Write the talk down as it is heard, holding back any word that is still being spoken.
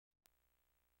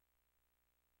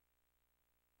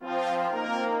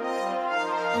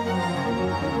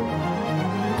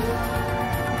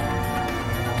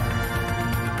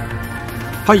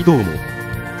はいどうも。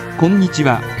こんにち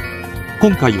は。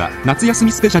今回は夏休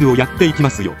みスペシャルをやっていきま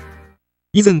すよ。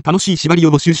以前楽しい縛り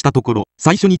を募集したところ、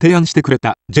最初に提案してくれ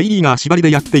た J リーガー縛り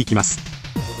でやっていきます。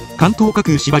関東架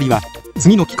空縛りは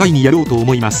次の機会にやろうと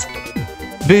思います。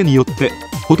例によって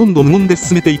ほとんど無言で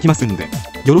進めていきますんで、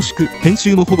よろしく。編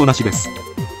集もほぼなしです。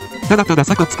ただただ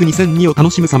サカつく2002を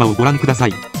楽しむ様をご覧くださ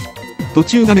い。途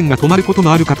中画面が止まること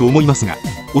もあるかと思いますが、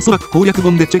おそらく攻略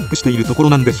本でチェックしているとこ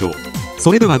ろなんでしょう。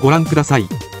それではご覧ください。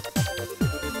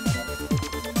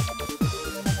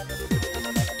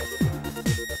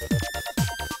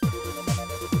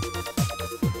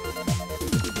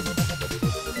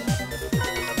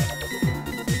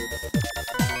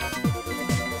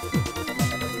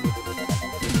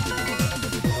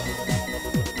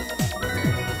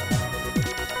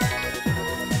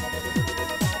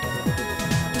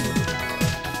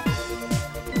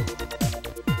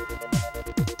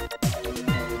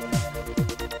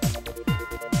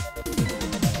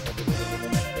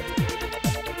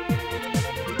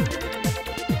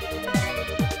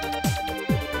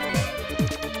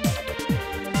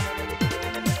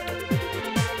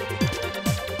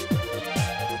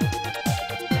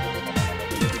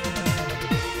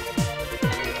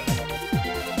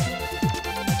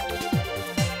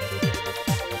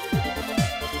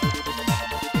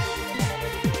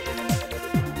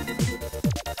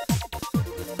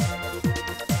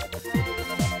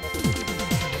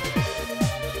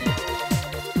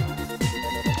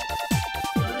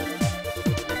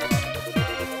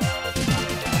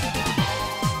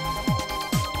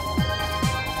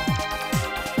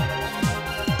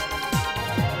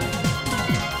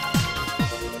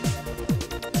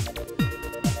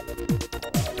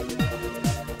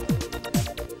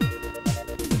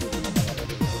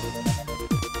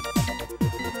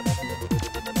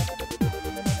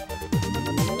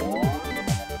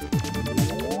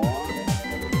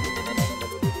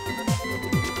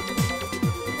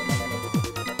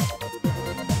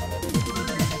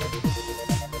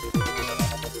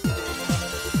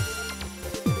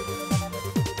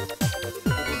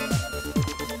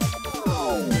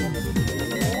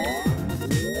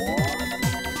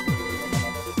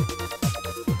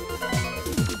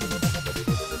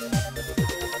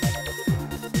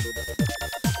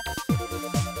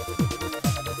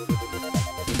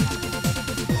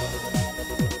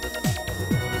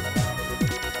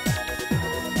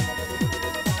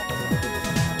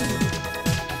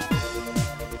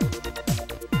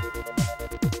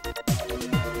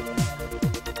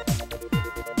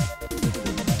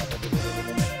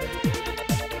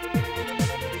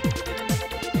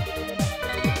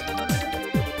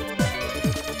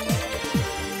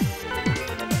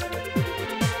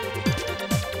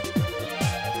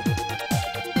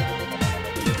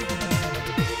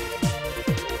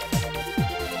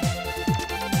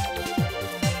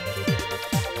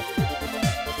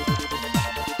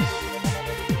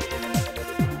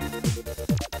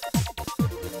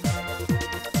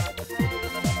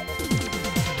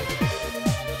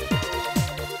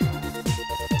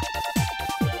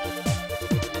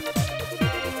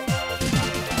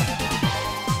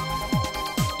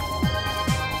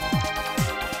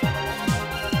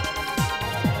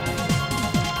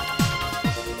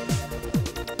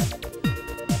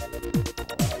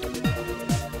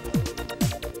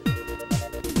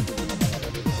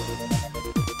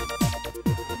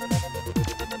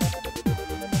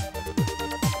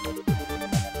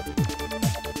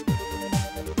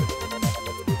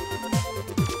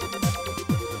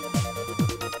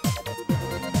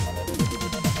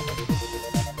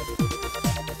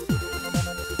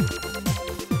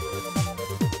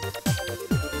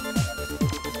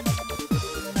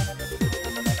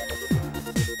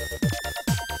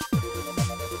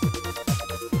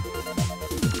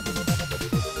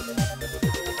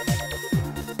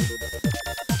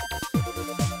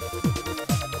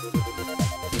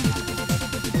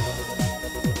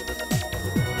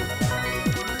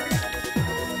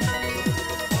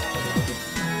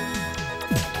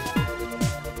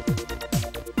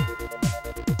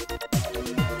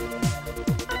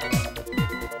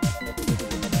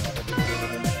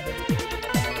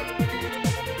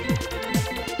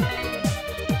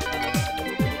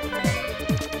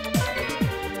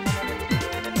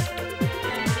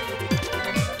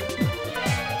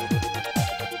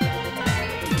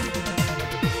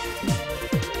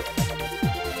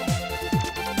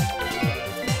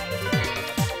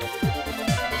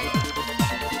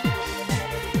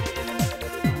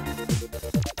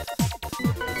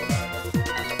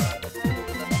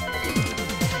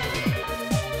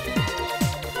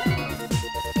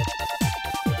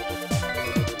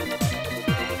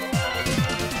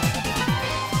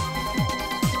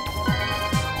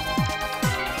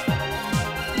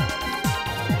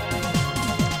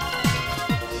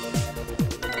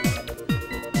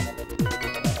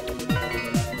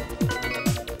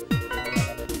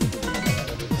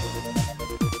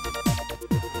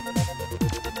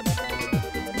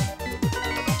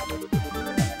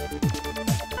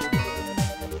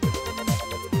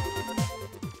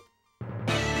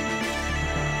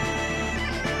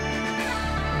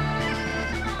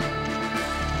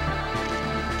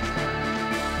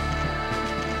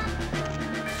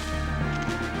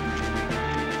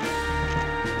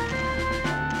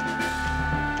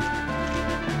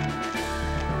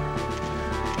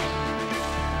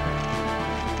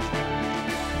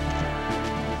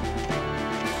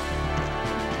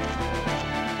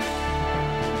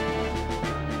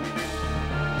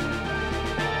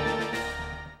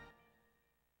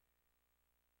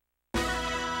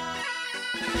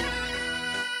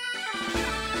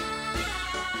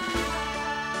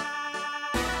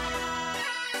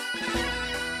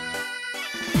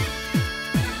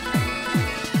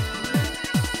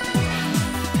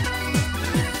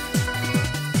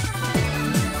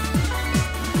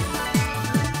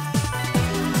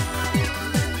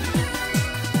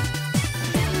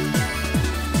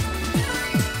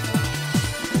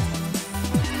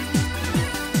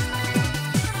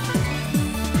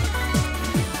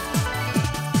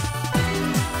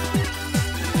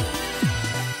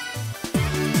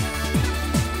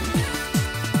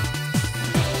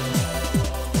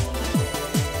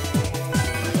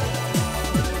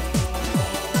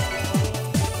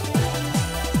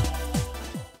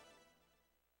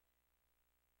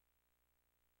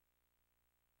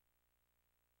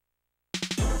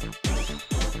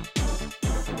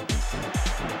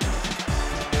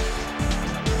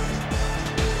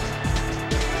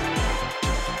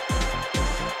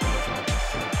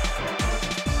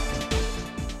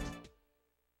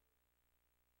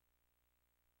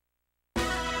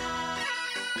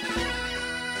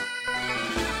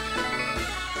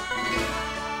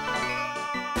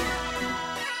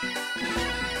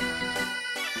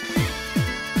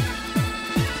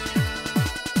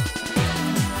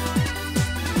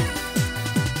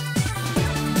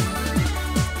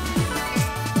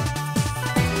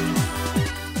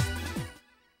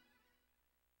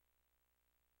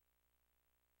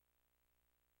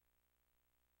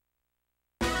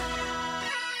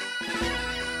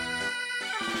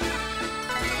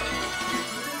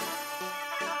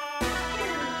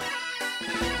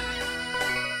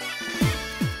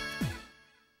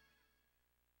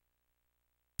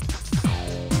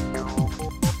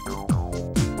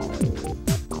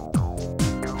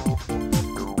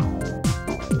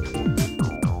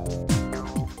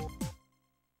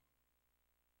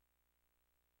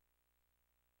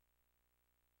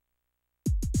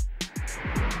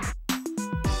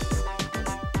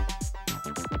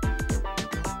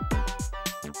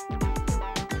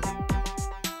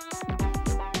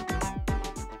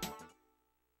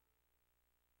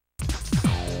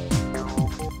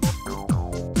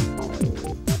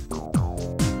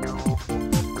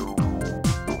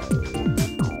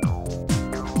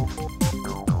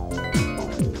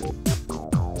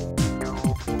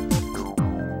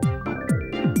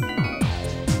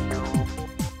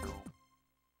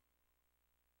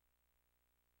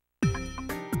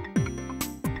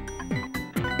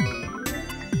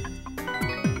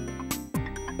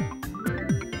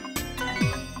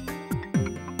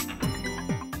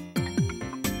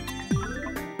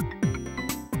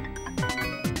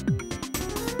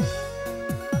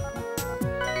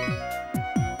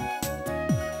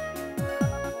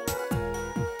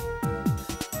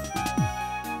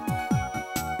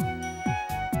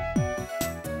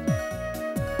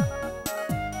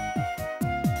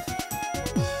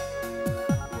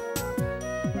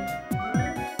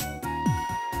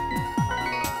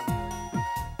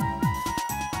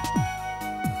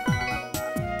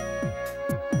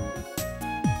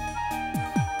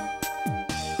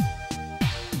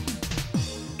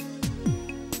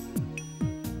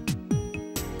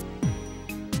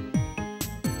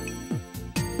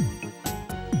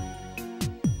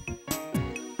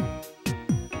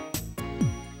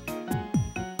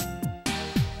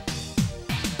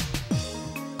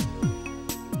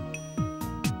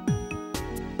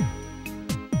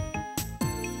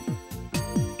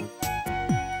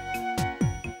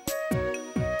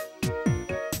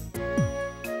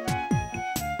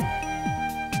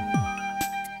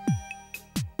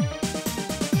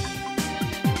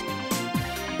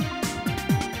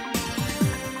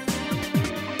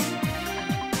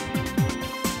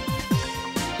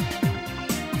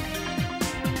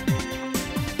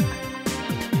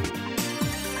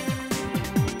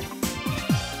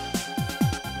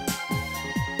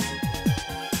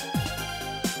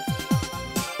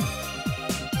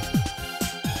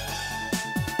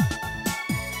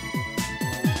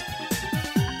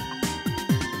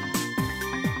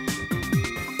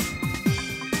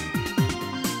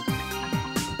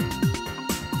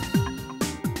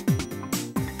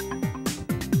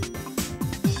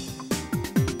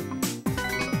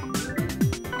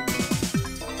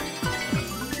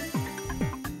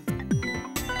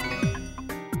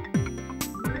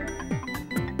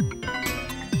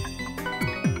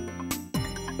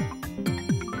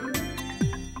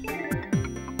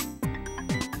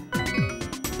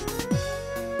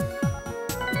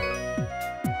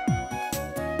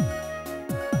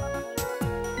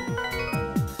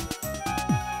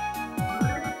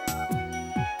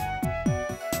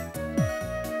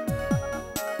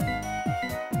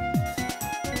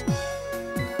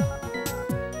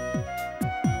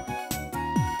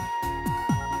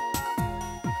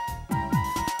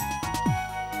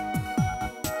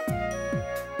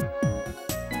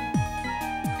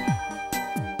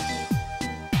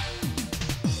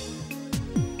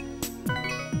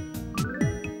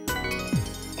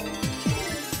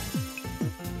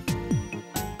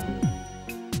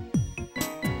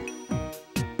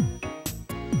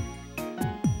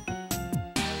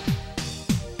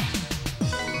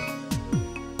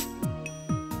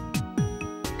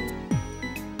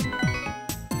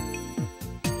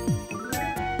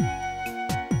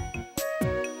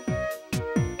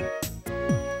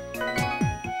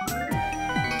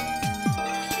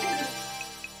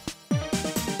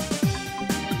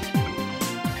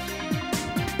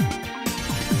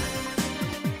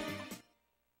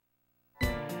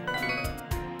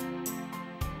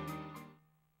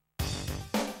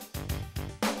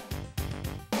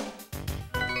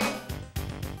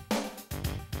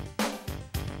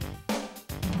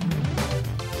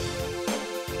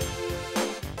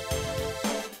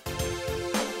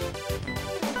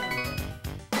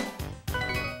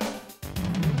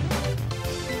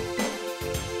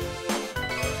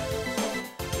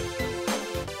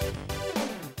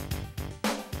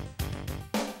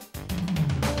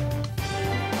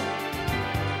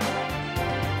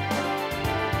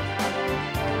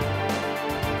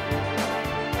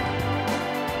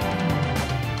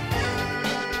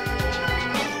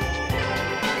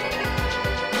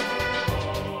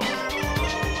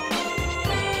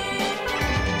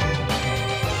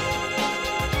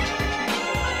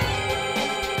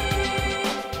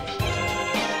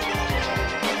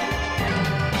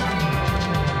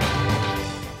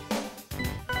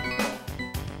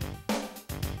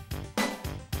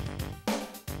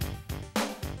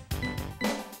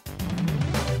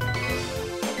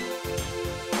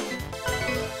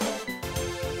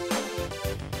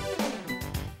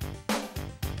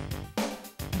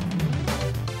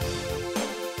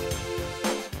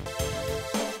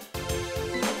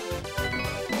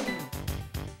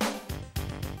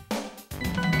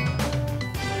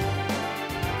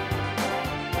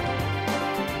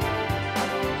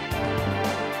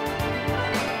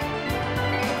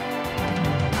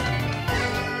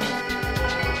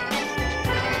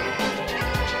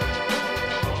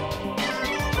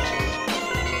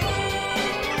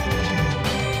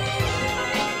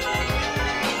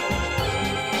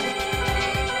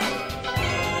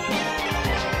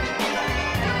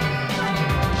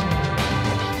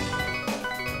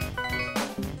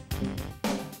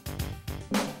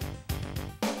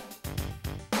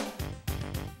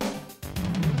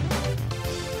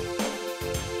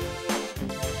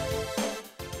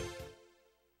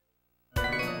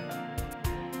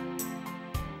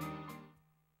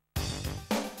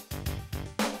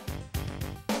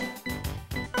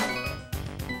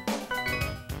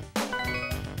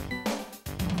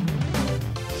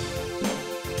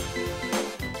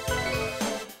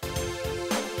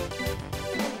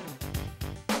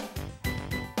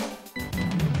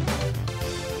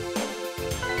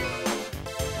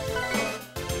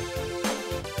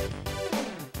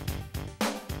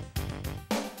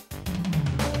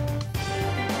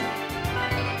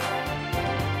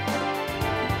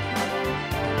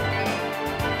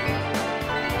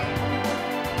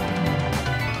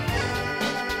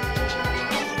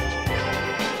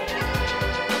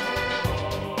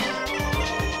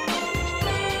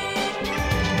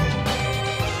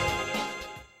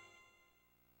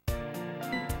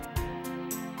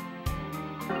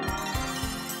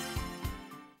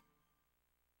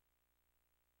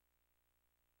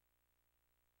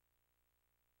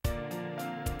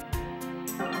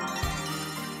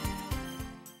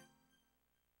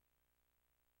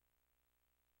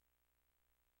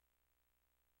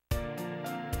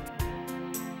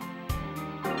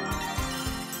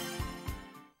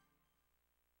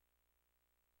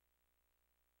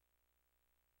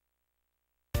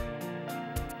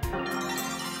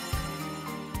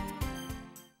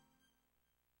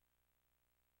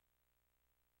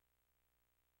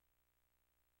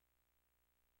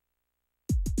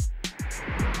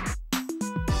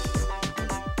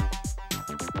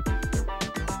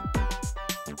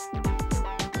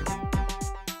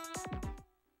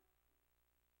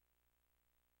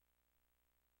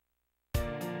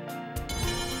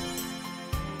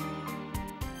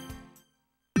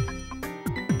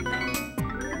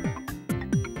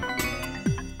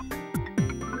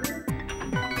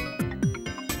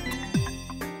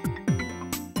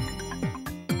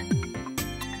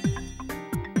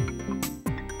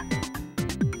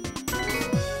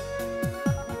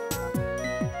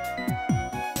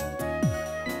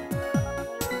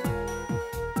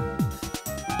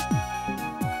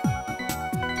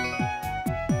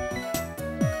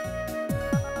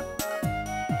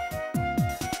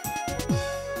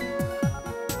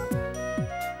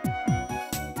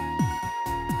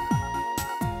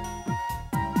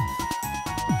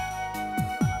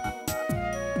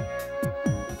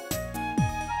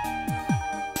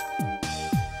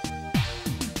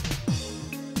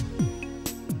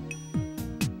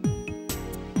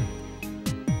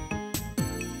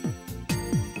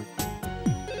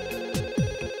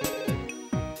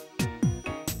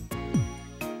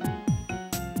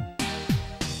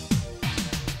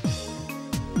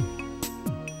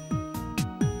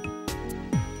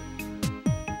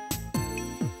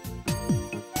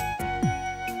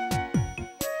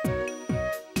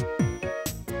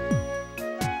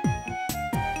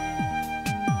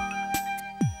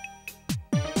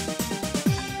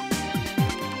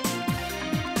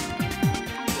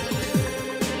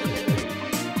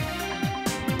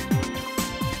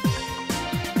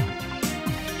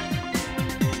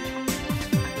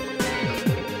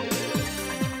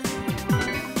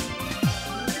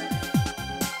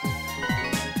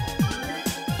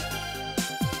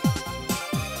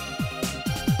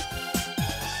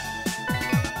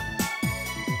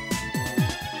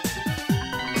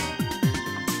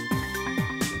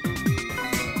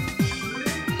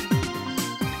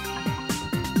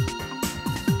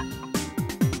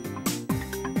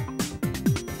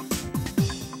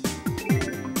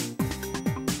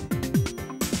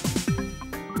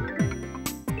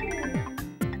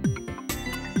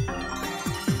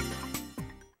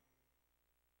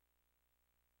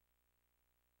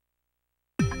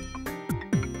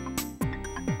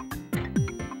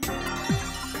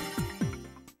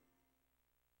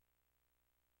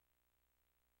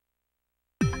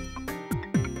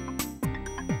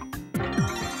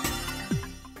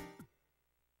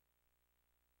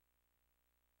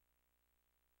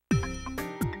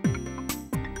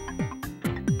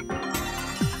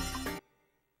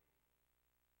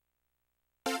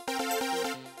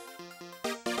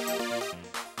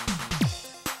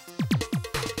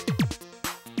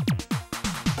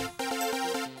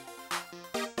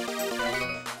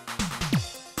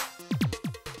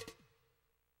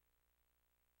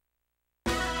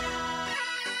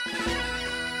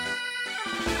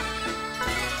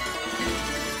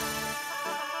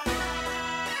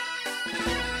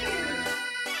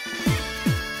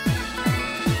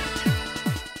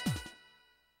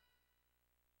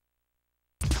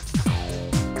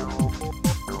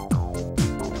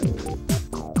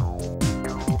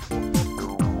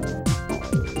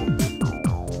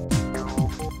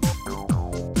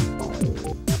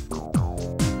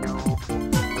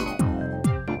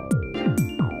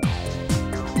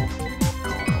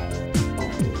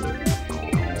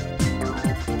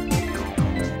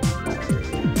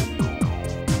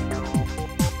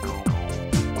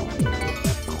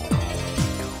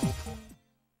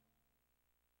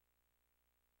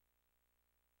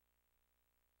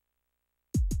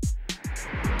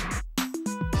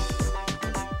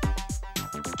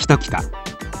た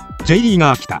J リー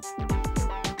ガー来た。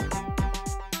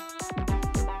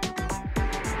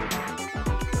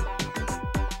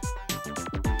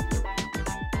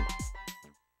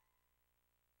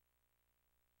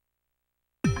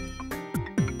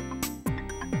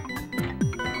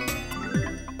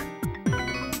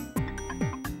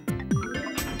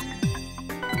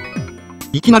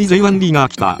いきなり J1 リーガ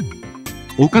ー来た。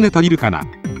お金足りるかな。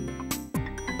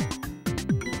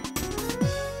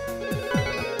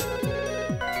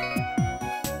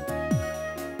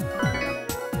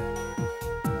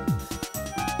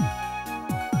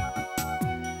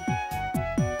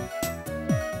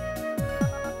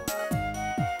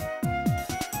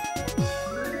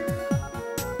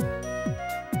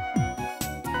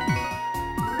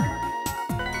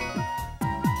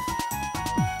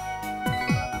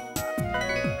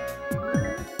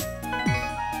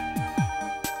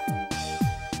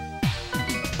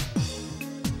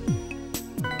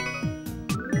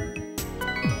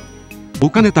お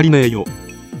金足りねえよ。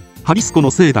ハリスコの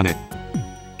せいだね。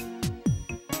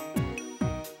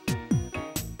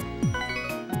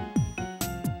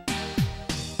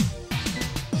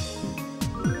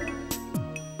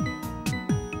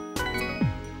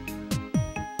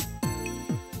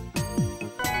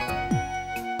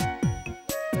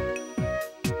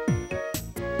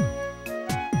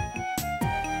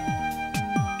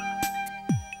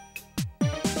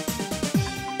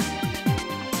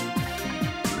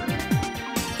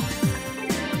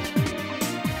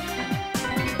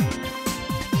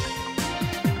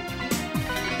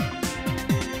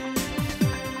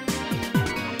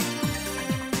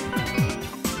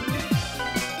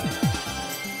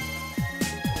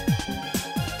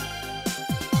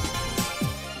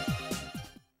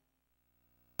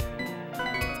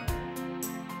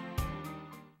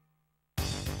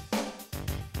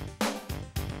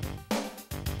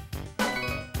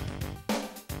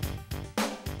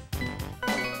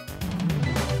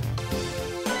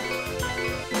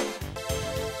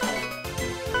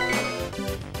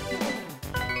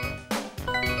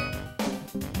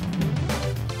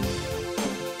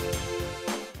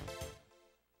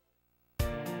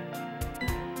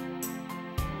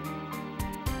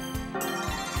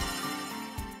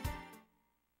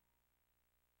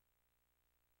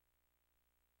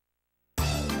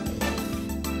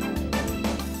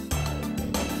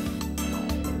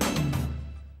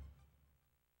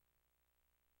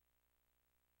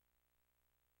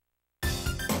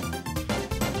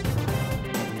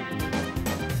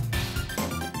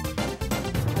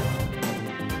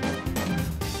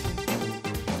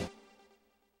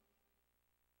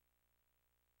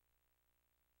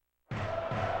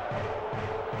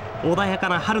穏やか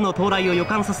な春の到来を予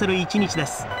感させる一日で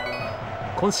す。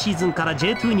今シーズンから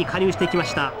J2 に加入してきま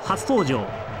した初登場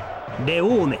レ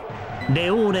オー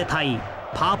ネ対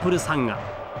パープルサンガ。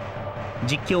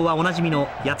実況はおなじみの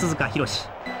八塚博、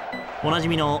おなじ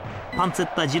みのパンツェ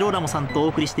ッタ・ジローラモさんとお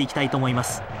送りしていきたいと思いま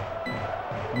す。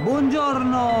ボンジョル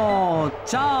ノ、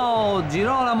チャオ、ジ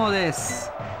ローラモで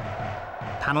す。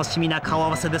楽しみな顔合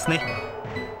わせですね。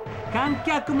観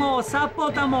客もサポ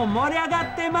ーターも盛り上が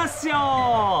ってます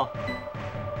よ。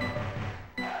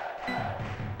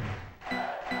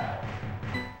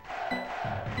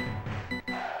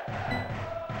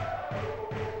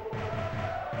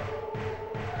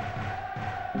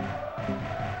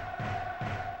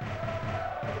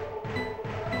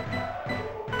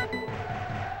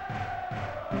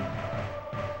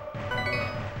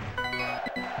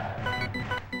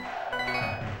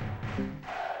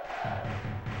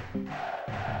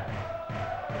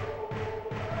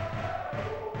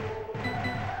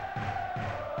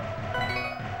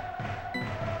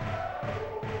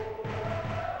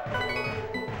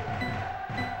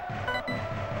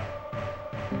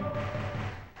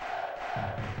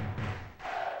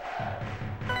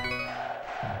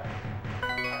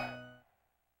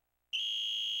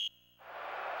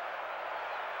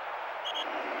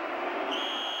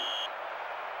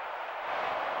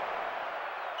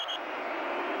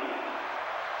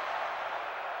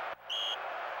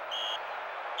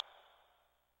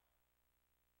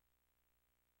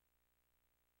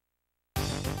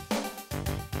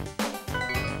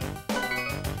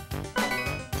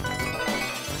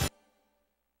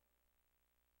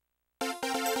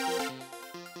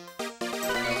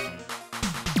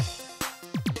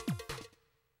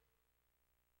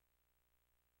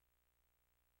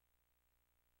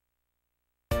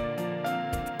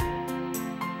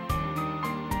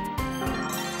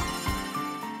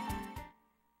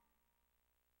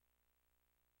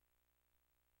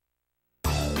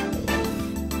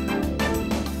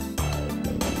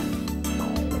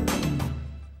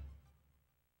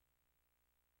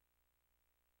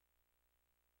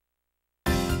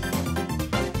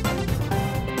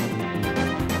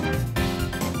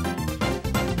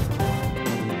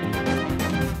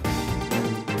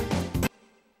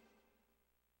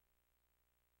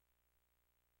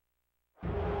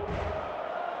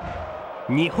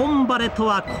日本晴れと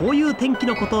はこういう天気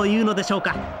のことを言うのでしょう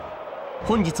か。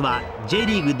本日は J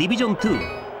リーグディビジョン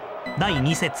2第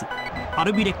2節ア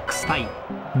ルビレックス対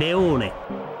レオーネ。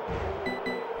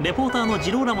レポーターの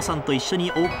ジローラモさんと一緒に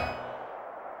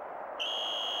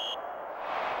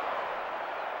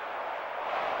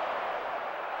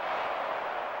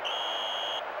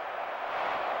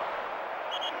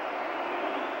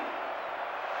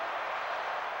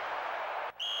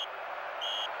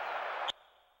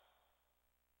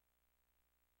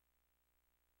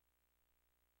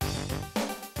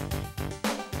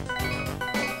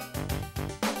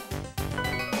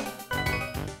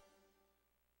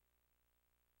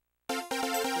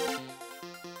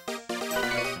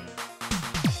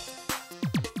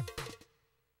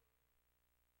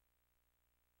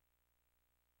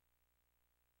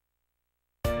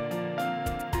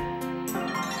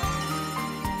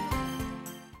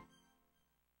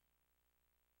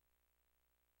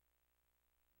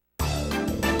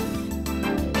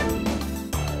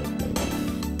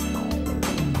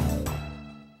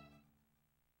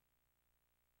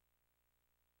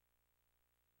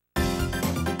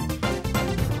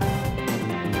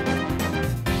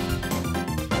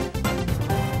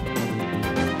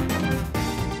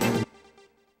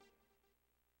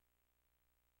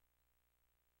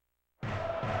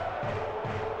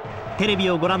テレ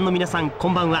ビをご覧の皆さん、こ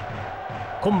んばんは。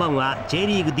今晩は J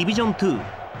リーグディビジョン2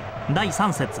第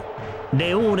3節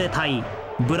レオーレ対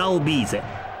ブラオビーゼ。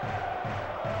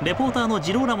レポーターの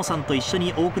ジローラモさんと一緒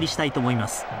にお送りしたいと思いま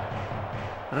す。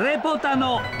レポーター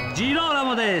のジローラ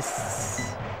モで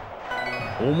す。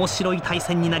面白い対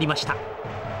戦になりました。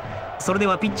それで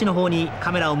はピッチの方に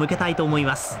カメラを向けたいと思い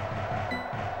ます。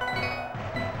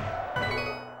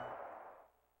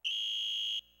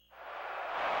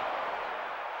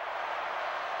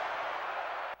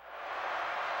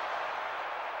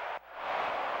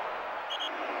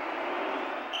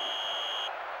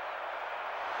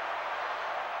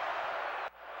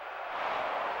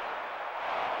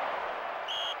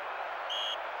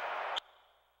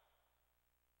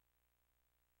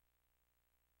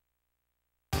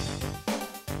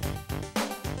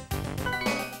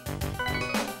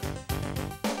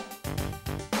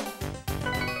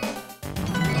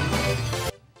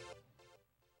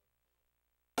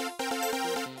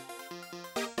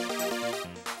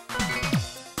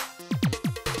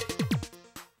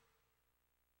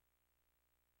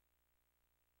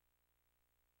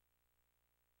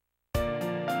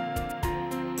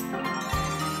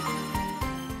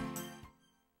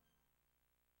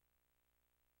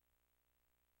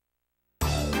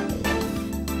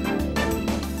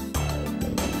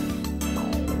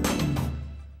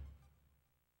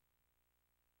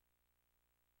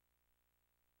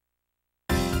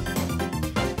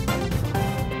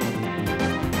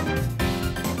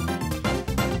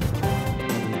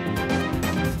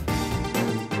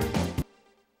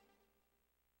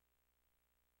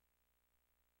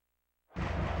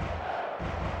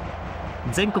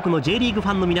全国の J リーグフ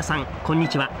ァンの皆さん、こんに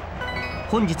ちは。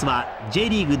本日は J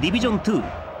リーグディビジョン2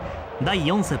第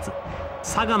4節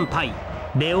サガン対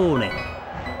レオーネ。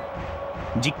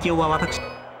実況は私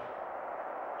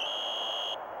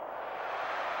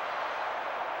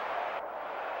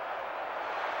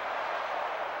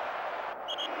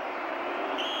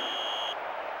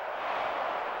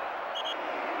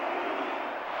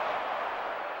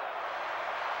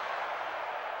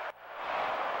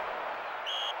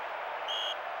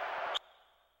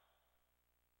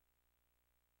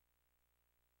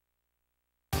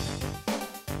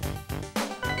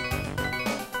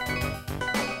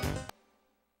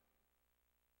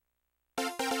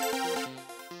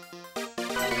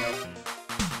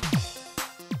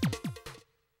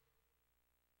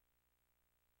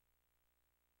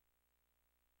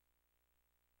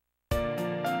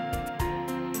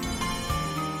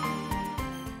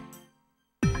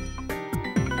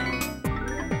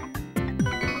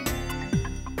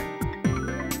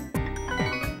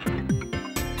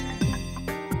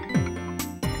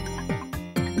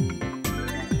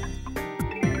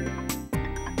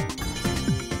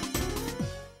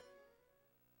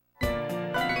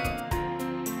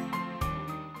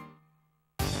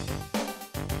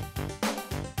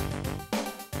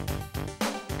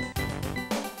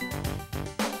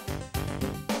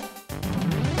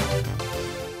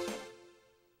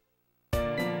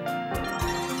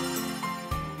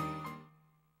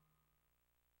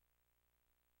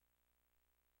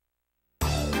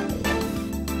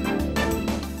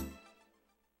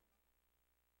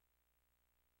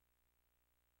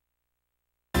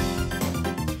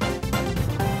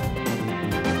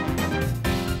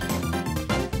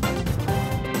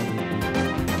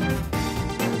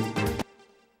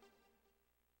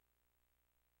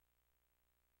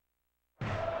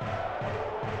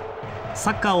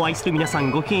サッカーを愛する皆さ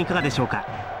ん、ご機嫌いかがでしょうか。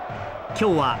今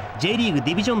日は J リーグ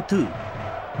ディビジョン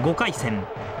25回戦、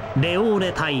レオー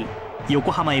レ対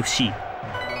横浜 FC。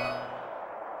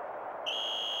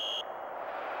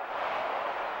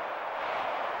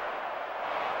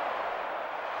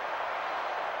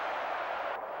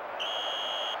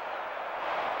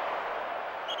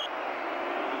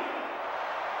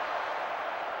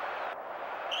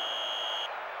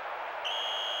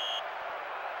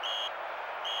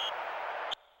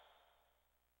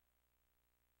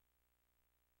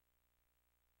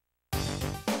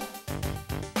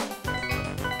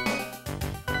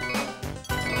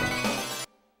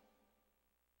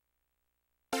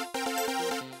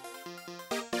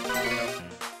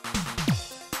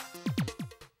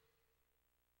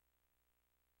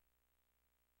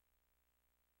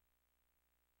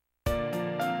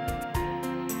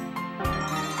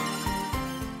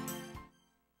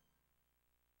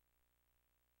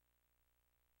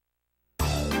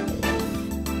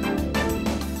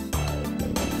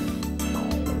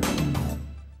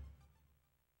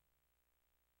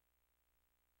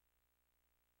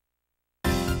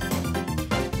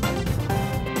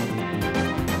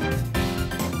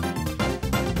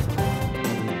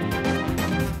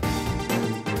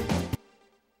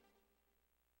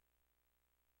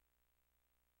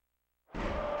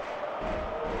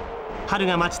春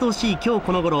が待ち遠しい今日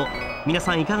この頃、皆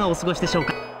さんいかがお過ごしでしょう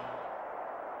か。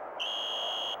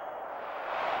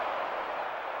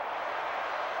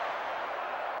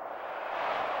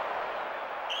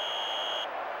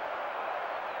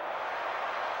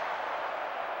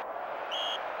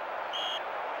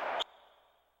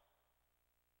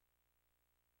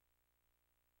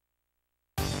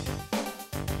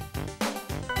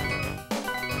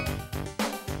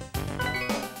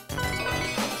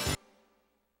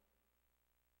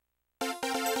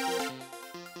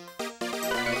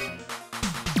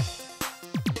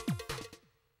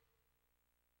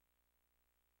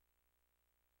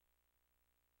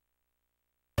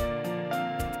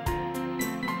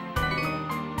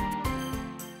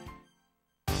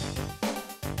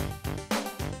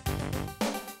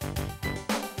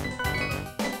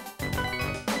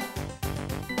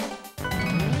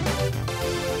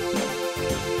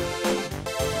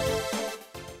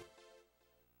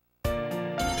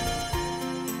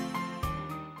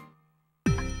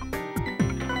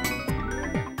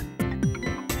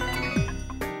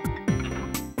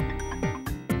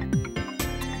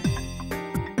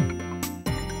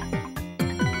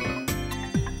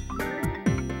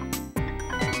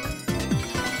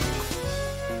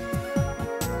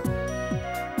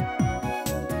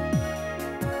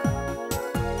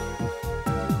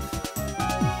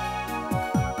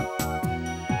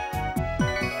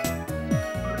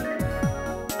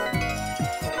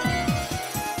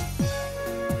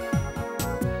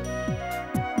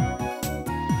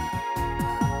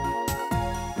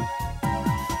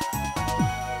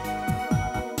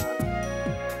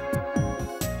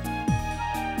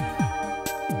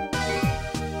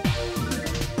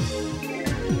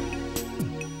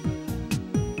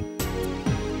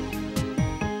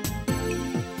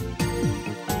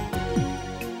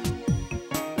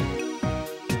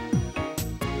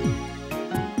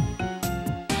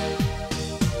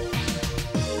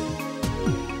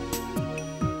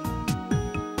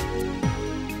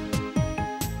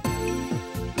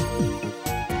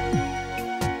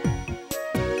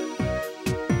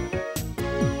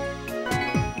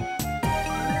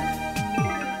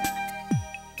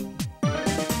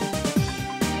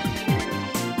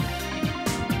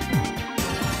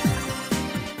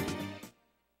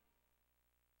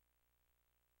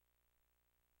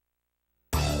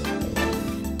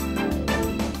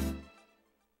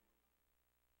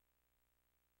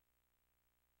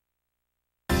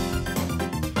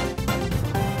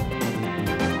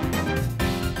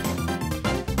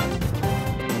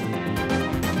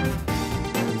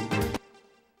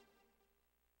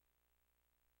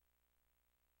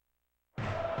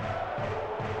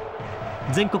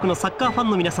全国のサッカーファン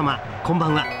の皆様、こんば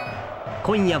んは。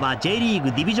今夜は J リー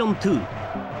グディビジョン2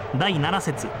第7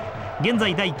節、現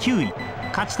在第9位、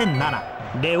勝ち点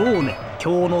7レオーネ。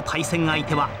今日の対戦相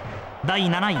手は第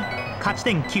7位、勝ち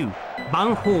点9バ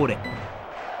ンフォーレ。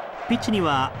ピッチに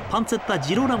はパンツェッタ・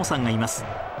ジローラモさんがいます。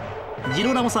ジ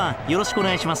ローラモさん、よろしくお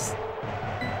願いします。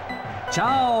チ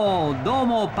ャオ、どう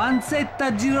もパンツェッ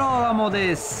タ・ジローラモ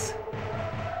です。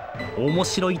面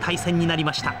白い対戦になり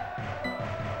ました。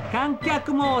観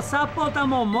客もサポーター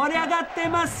も盛り上がって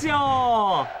ます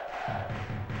よ。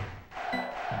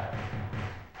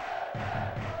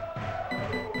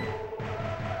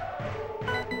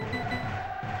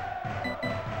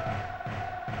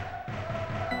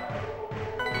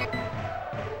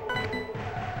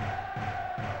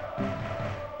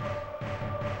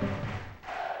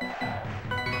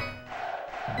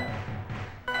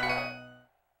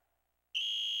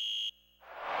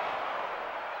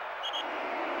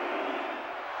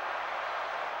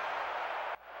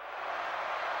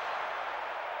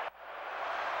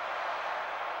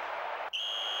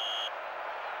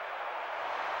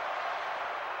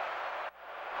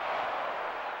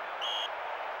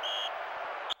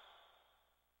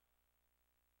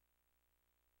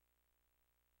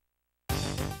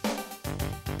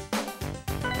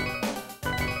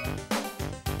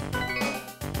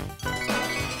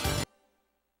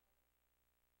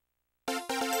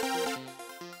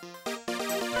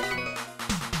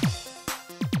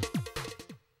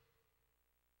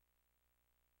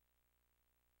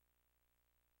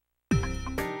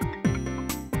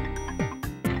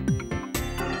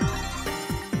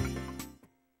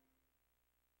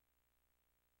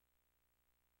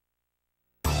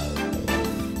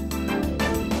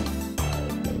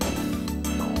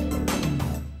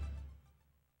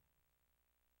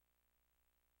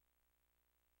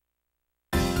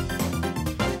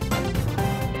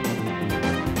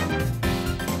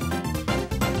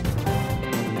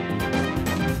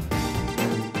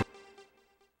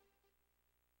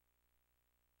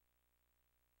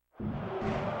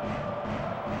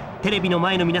テレビの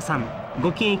前の皆さん、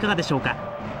ご機嫌いかがでしょうか。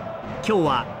今日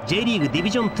は J リーグディビ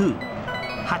ジョン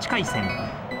28回戦、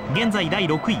現在第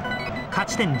6位、勝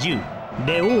ち点10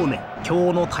レオーネ。今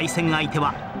日の対戦相手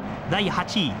は第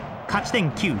8位、勝ち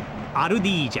点9アルデ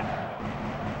ィージャ。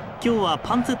今日は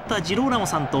パンツェッタ・ジローラモ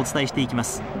さんとお伝えしていきま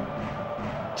す。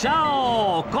チャ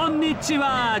オ、こんにち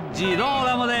は、ジロー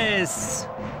ラモです。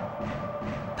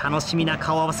楽しみな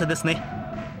顔合わせですね。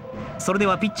それで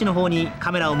はピッチの方に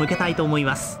カメラを向けたいと思い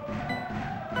ます。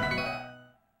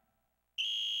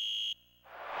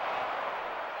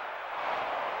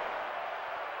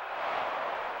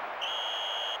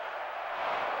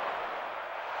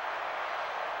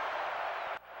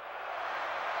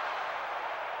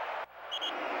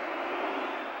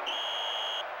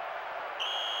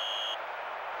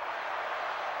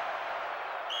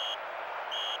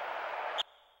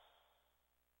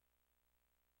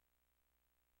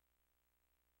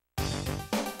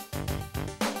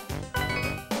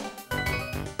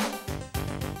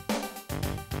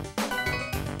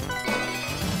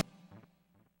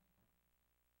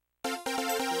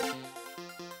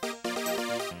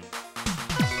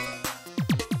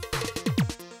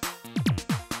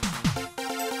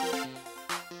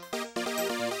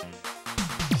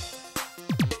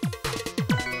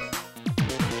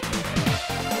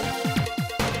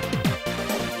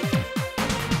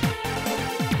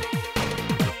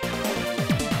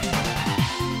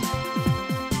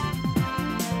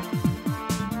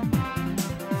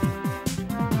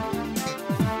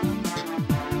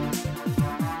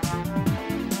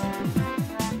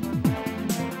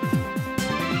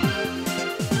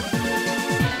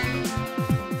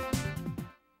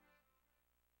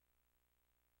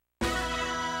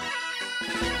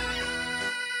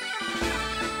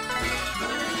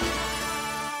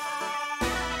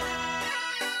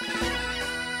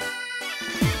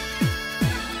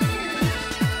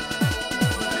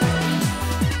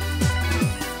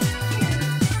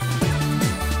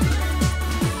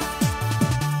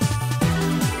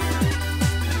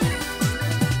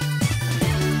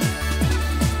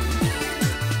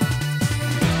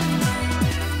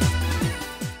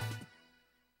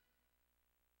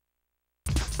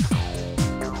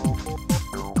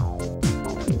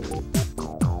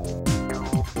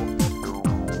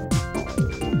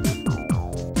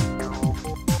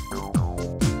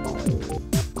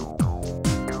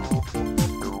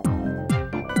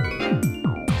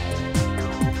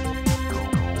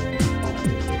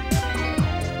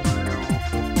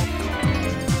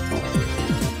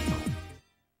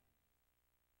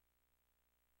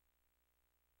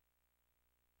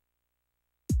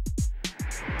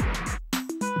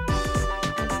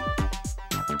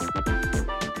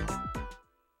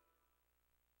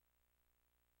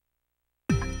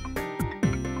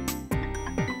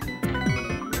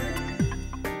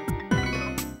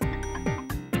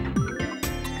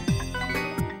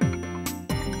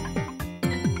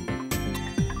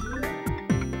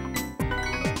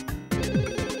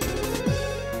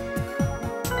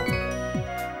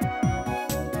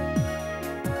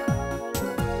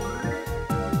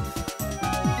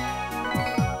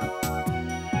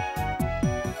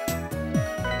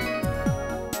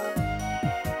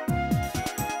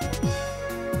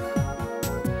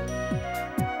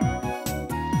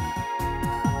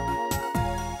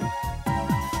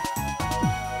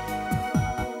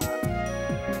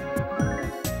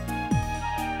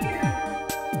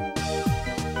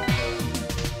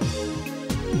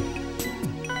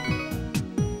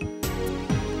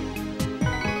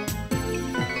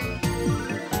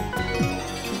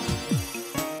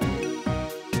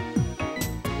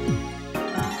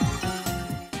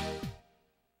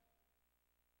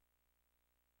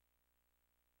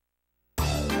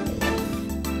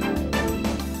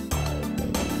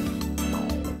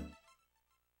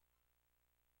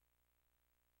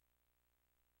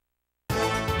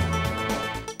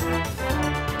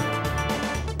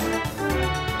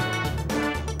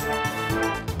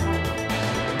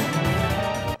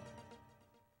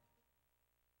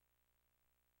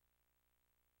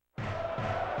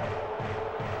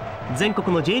全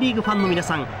国の J リーグファンの皆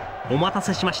さん、お待た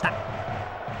せしました。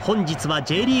本日は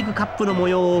J リーグカップの模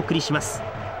様をお送りします。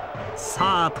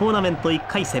さあトーナメント1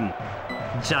回戦、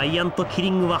ジャイアントキ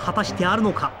リングは果たしてある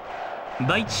のか。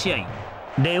第1試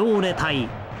合、レオーネ対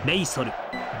レイソル。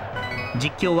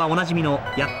実況はおなじみの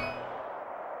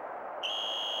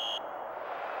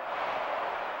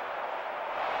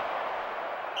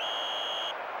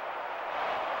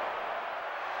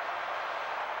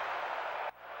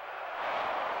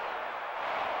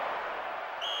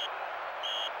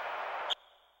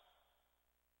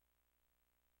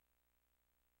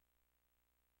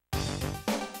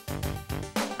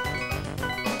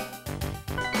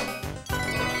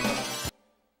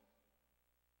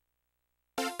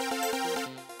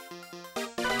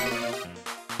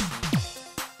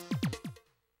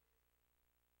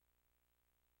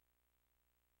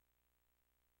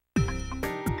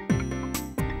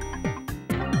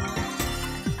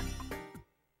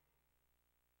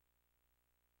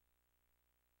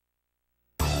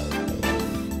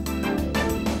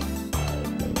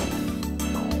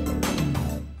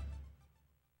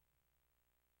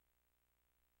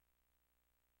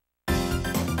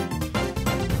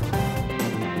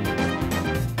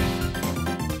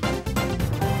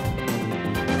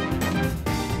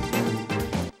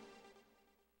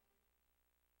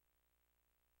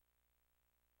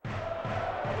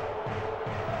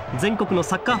全国の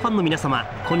サッカーファンの皆様、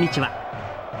こんにちは。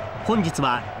本日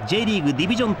は J リーグディ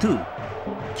ビジョン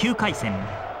29回戦、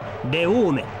レオ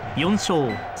ーネ4勝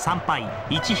3敗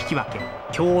1引き分け、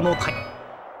今日の対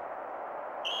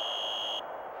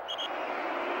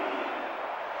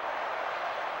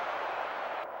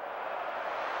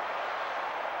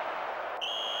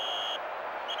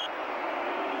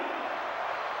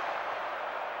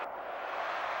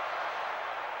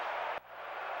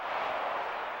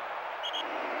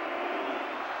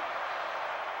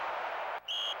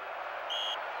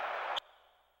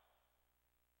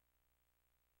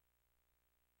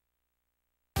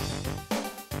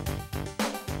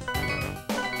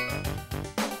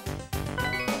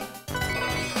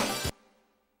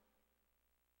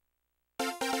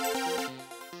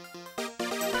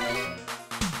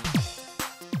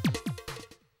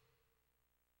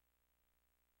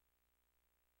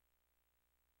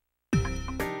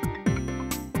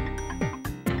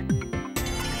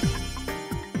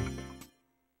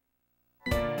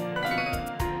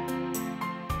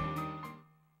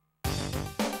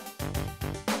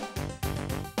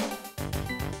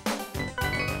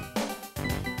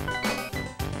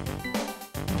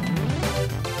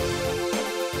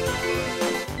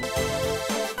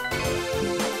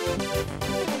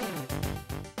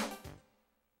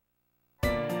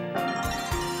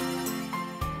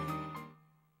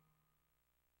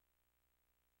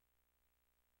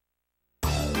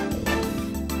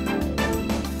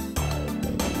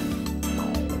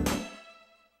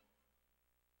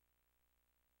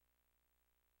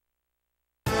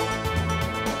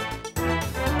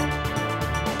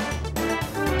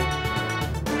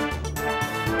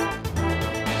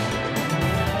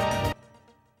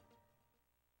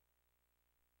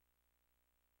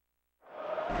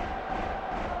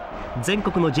全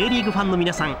国の J リーグファンの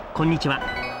皆さん、こんにちは。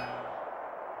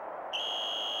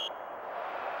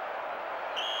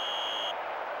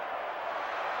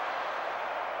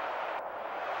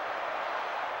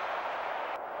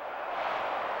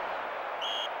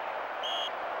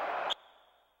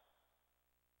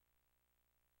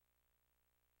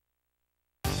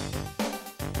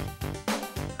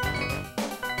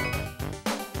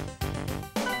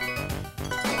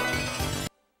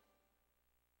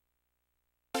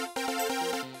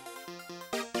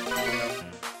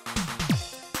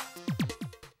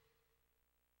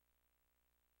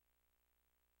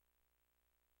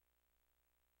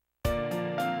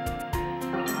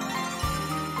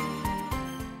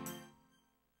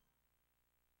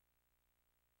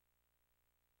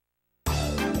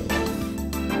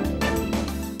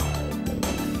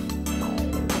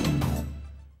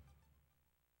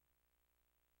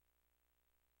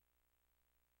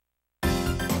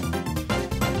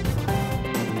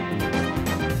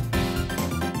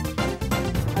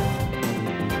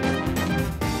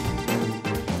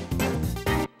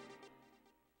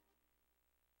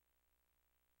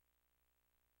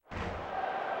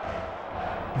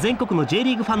全国の J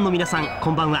リーグファンの皆さん、こ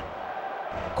んばんは。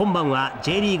今晩は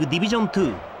J リーグディビジョン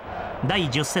2第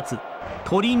10節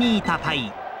トリニータ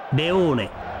対レオー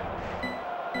ネ。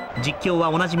実況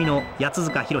はおなじみの八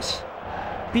塚博。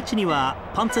ピッチには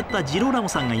パンツェッタ・ジローラモ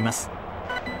さんがいます。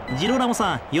ジローラモ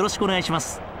さん、よろしくお願いしま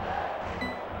す。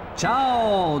チャ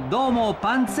オ、どうも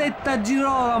パンツェッタ・ジロ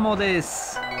ーラモで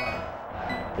す。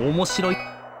面白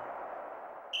い。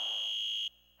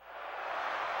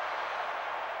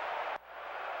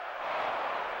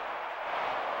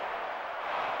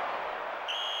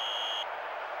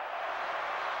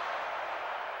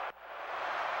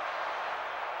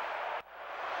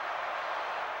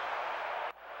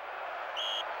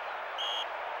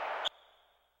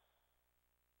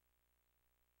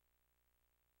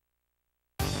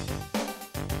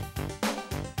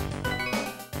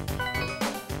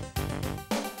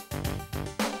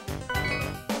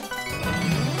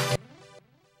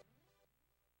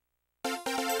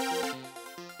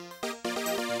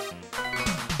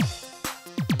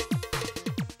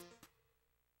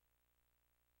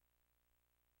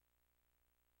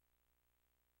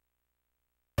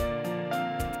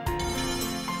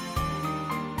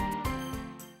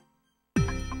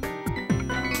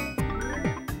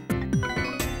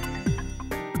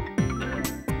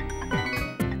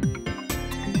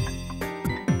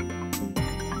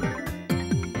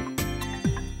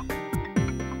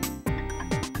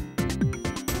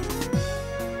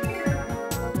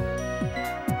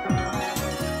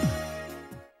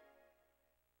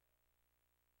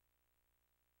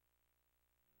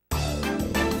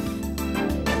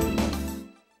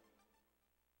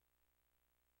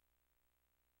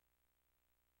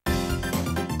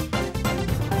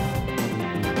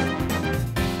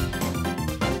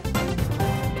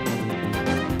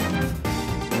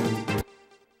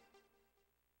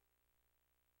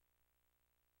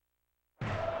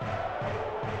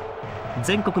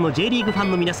全国の J リーグファ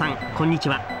ンの皆さん、こんにち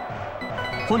は。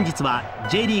本日は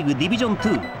J リーグディビジョン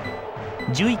2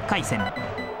 11回戦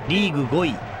リーグ5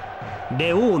位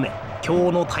レオーネ。今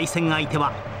日の対戦相手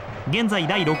は現在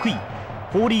第6位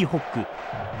ホーリーホック。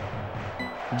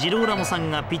ジローラモさん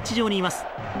がピッチ上にいます。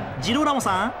ジローラモ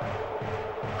さん。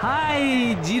は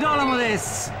い、ジローラモで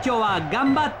す。今日は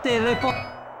頑張ってレポ。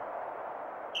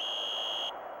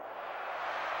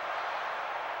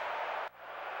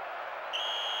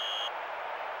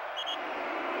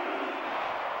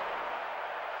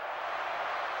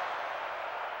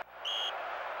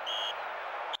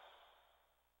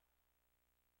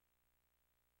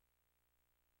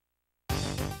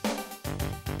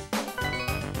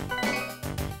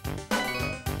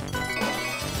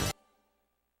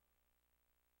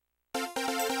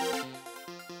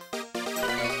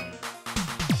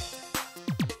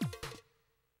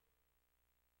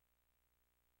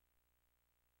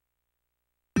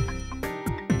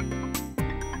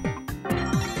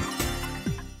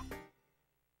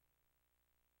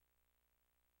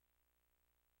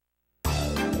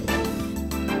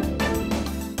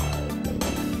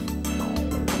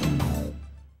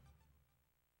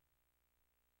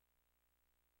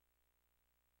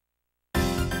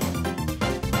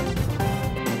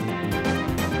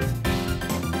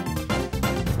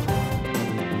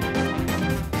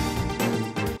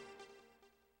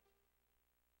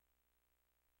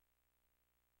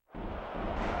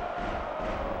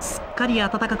すっかり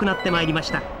暖かくなってまいりま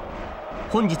した。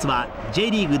本日は J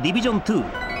リーグディビジョン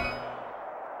2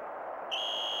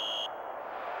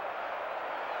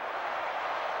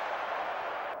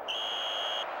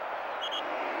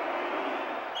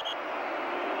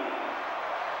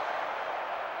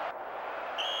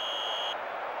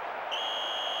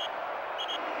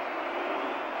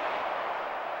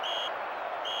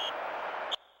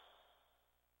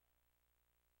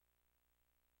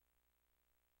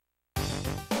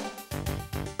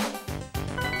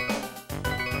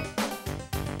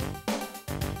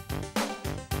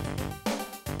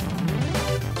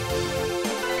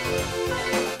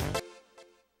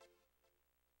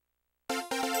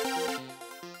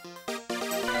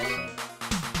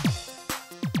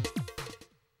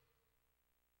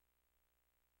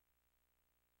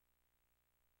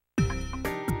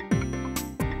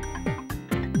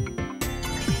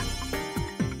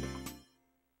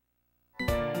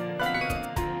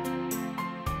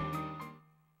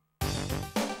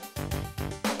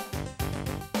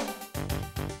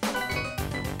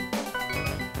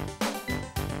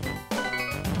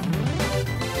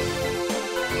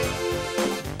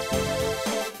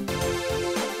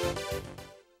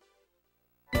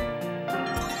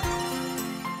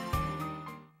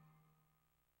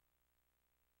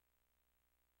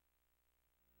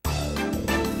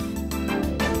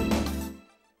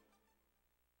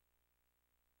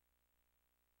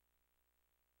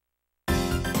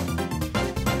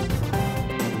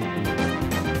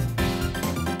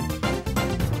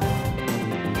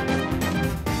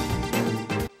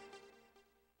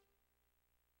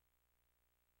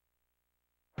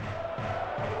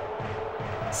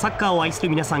サッカーを愛する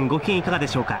皆さん、ご機嫌いかがで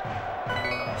しょうか。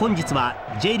本日は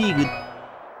J リーグ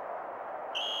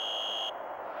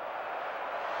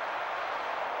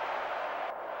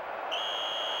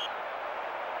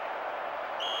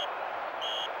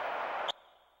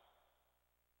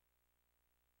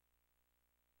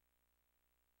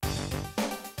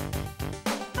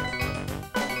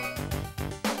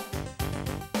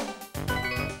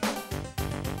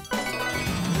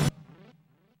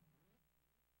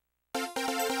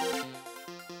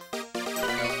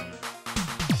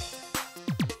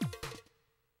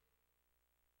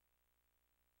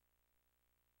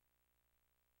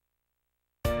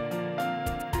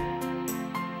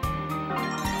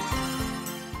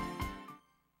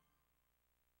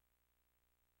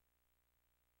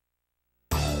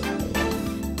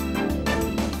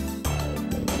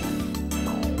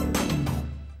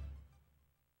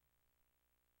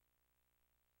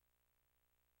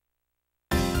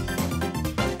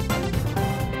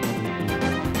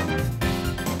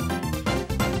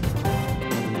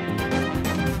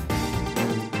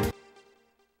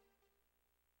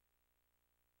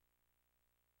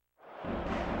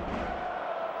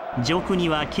上空に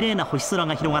は綺麗な星空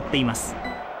が広がっています。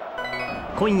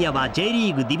今夜は J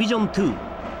リーグディビジョン2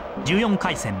 14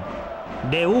回戦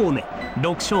レオーネ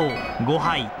6勝5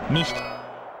敗2引き。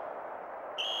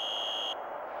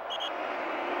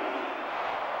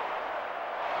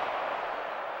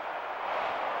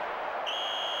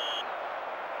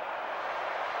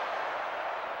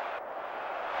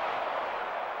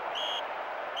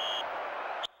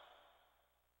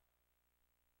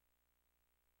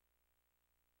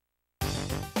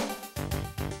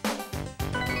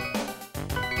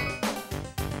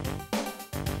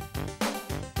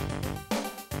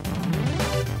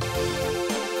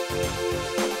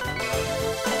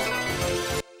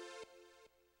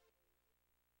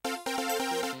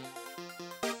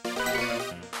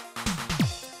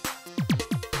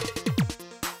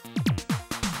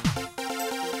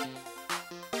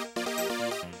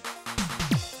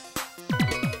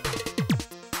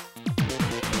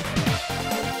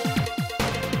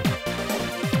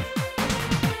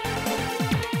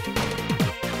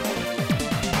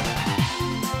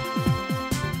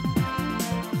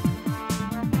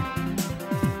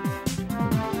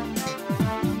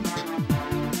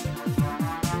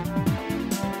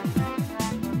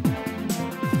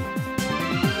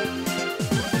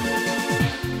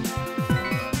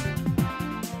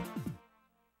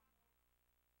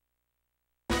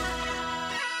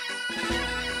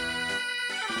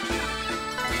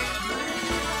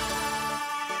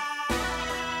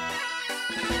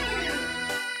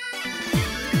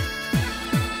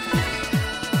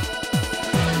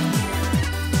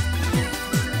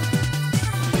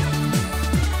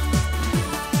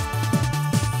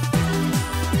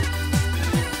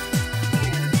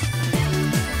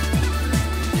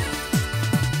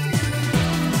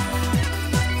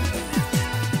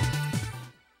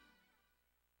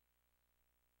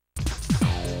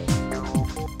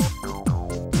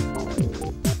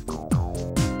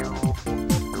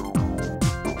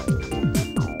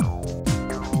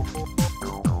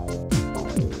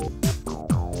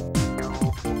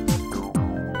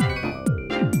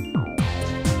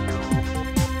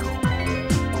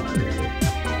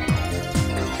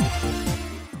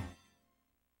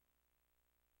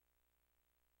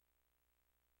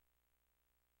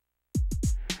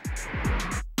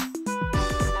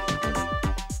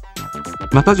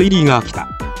また J リーガー来た。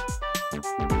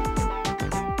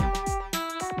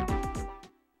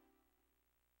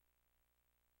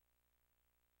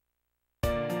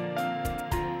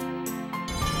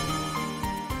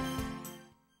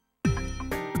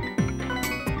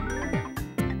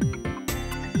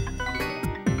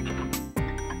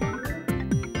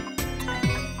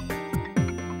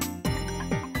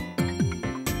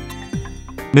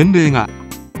年齢が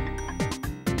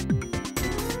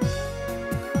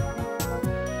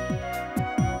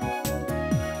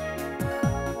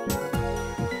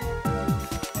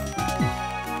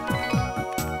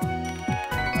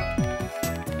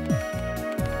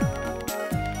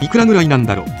いくらぐらいなん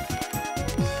だろう。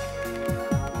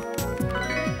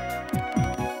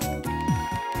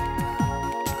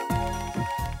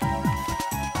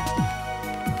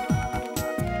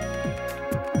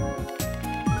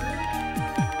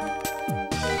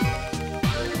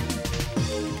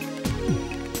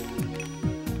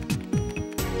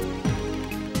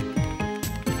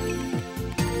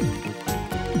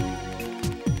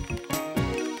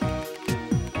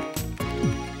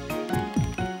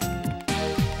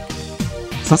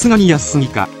さすがに安すぎ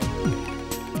か。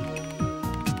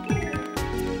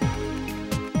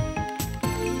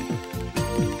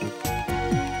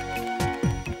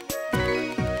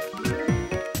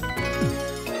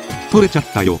取れちゃっ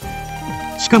たよ。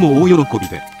しかも大喜び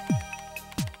で。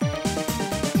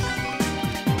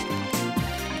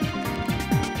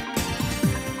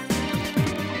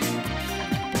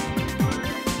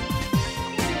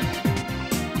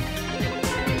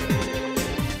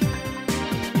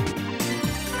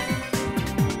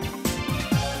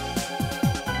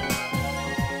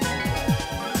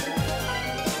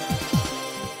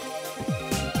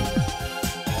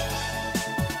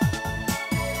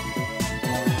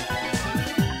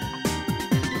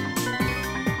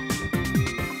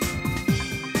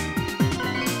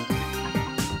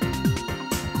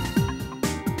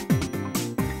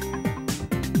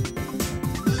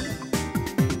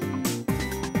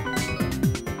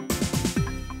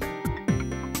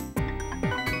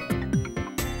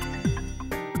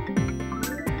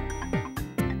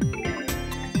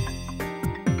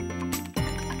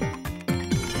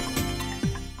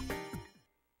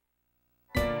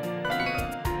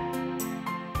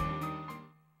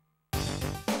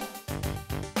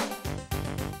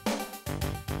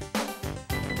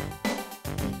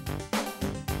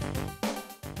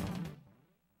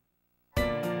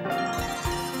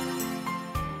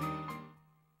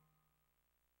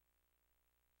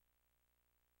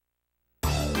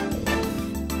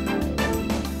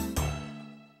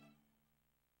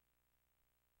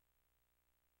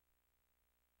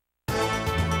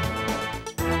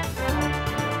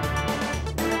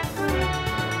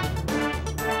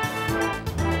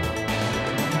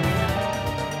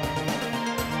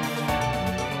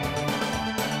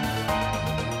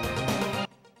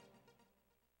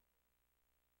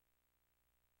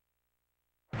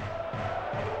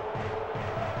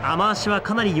雨足は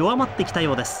かなり弱まってきた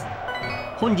ようです。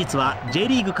本日は J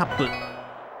リーグカップ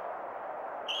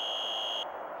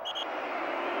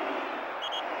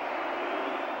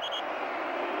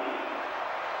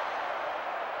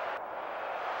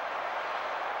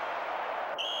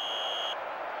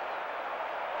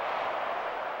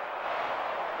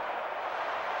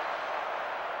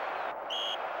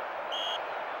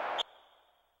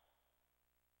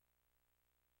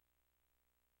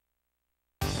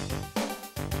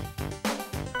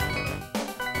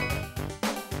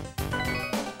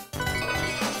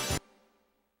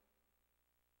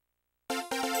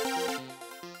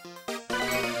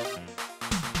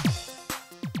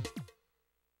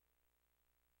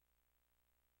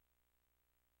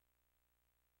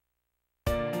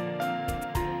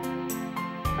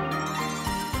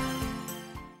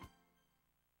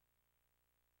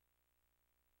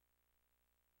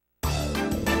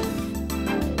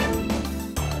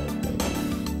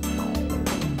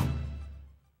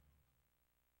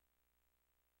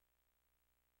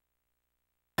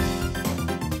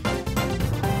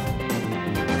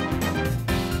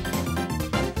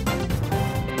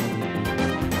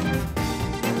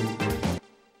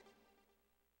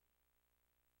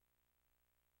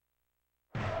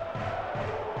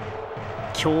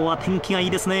今日は天気がいい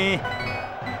ですね。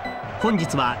本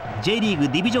日は J リーグ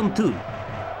ディビジョン2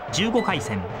 15回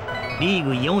戦リー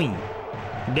グ4位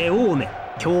レオーネ。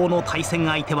今日の対戦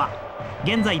相手は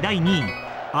現在第2位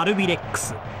アルビレック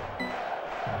ス。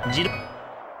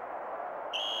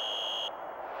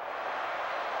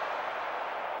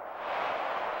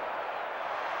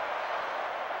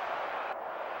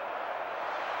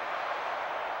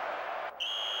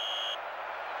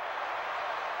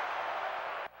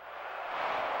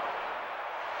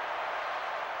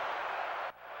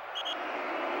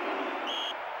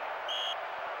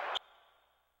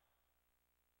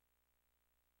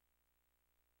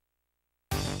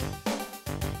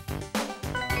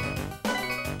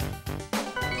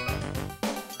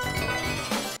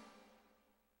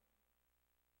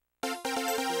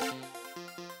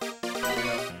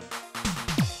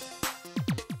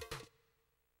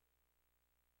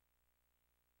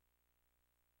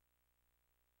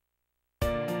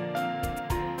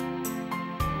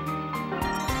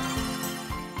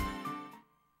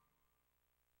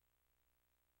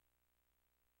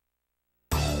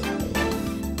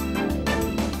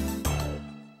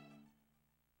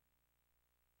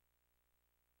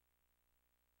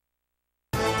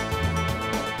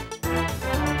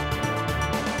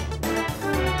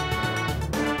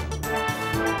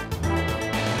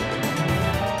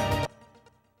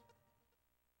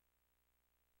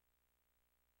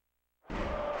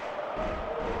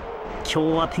今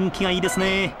日は天気がいいです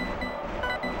ね。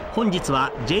本日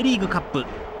は J リーグカップ、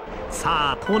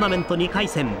さあトーナメント2回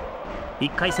戦、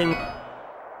1回戦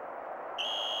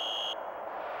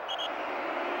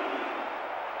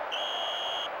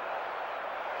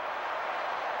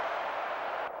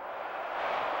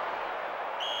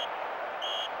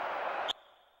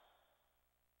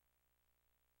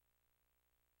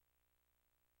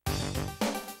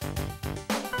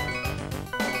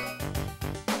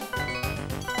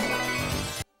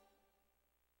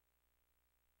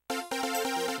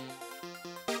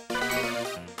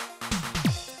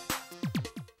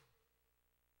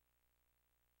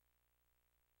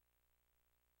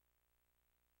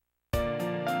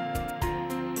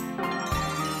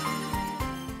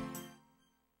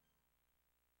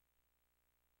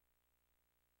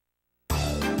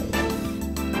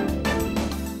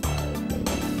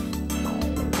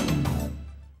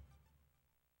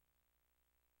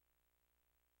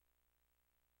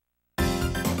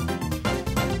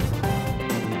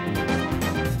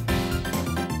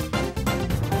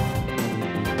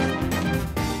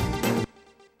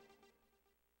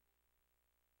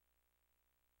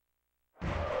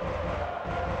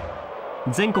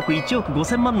全国1億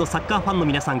5000万のサッカーファンの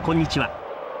皆さん、こんにちは。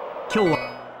今日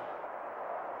は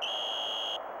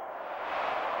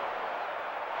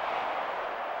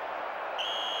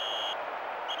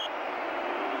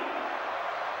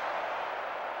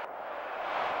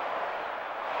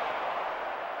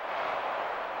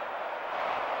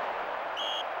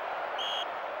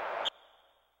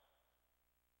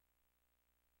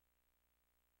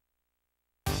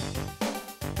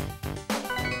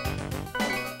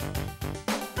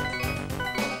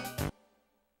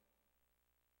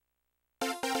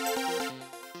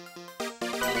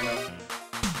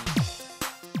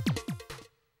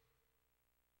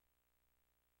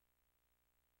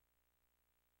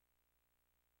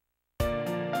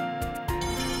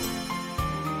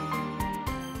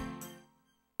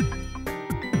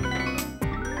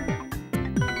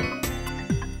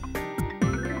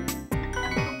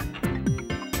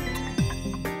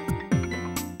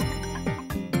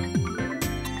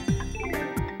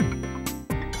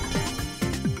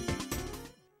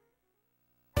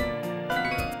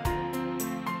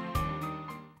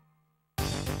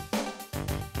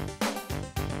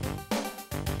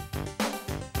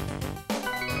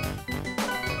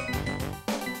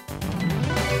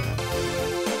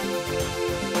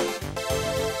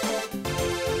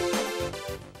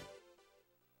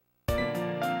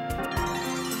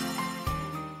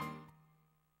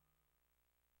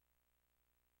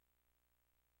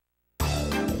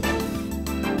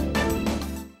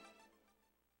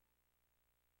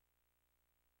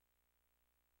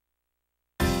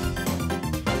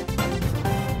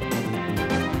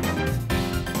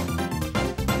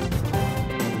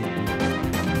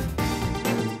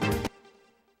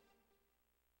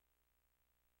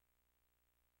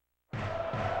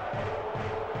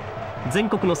全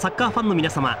国のサッカーファンの皆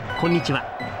様、こんにちは。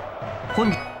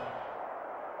本日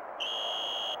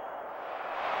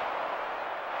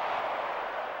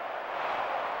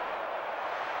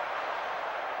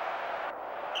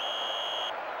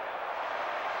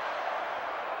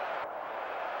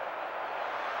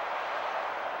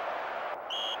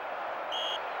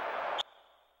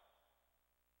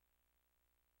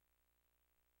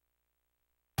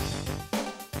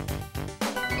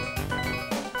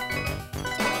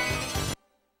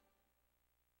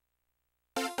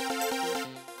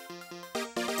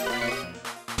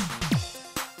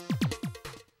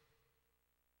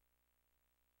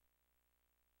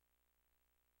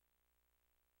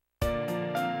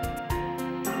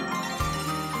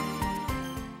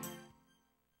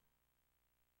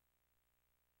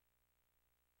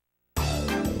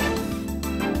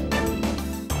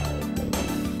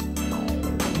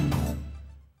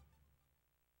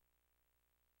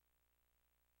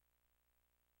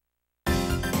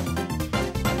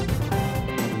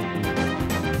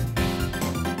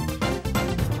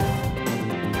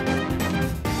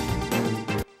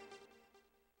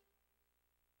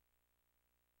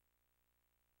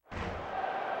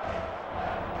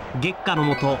月下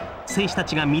の下、選手た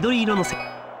ちが緑色の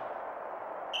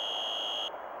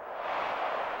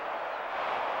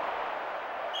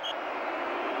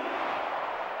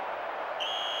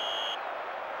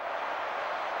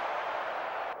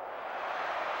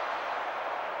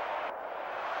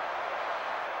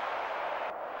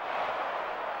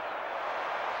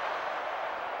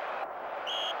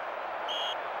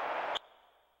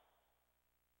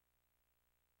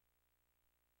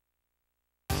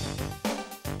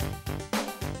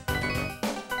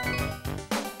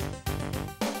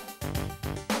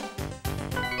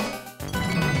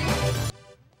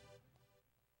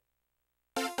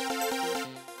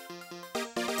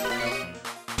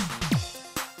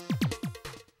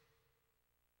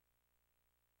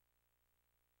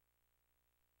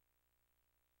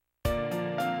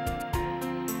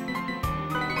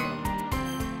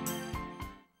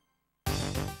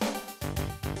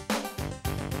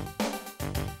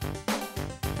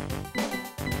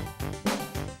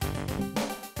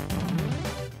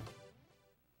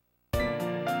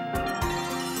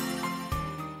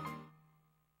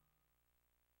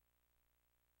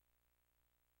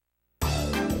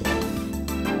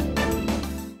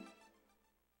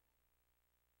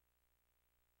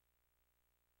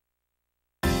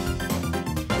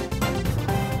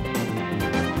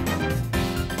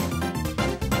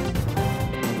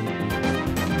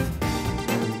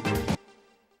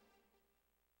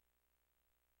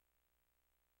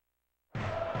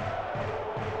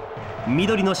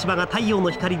緑の芝が太陽の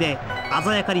光で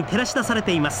鮮やかに照らし出され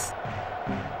ています。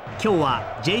今日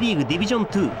は J リーグディビジョン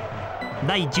2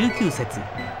第19節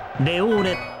レオー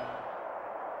レ。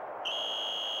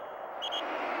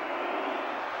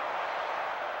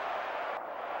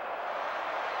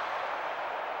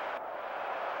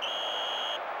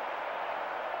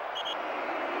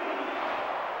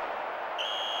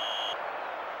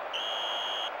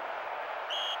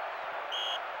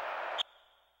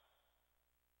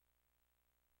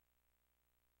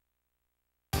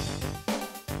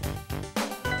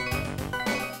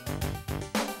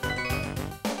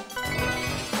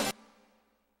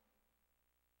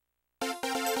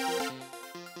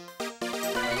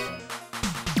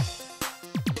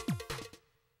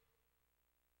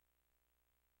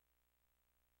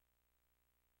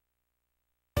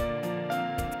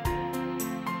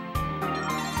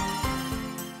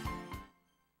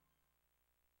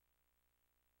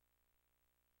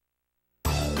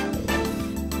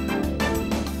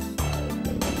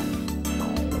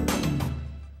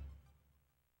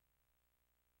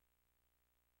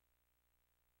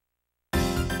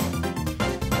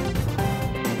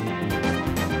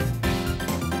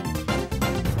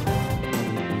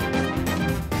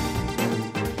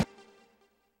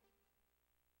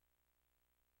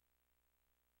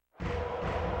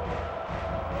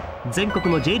全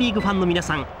国の J リーグファンの皆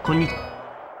さん、こんにちは。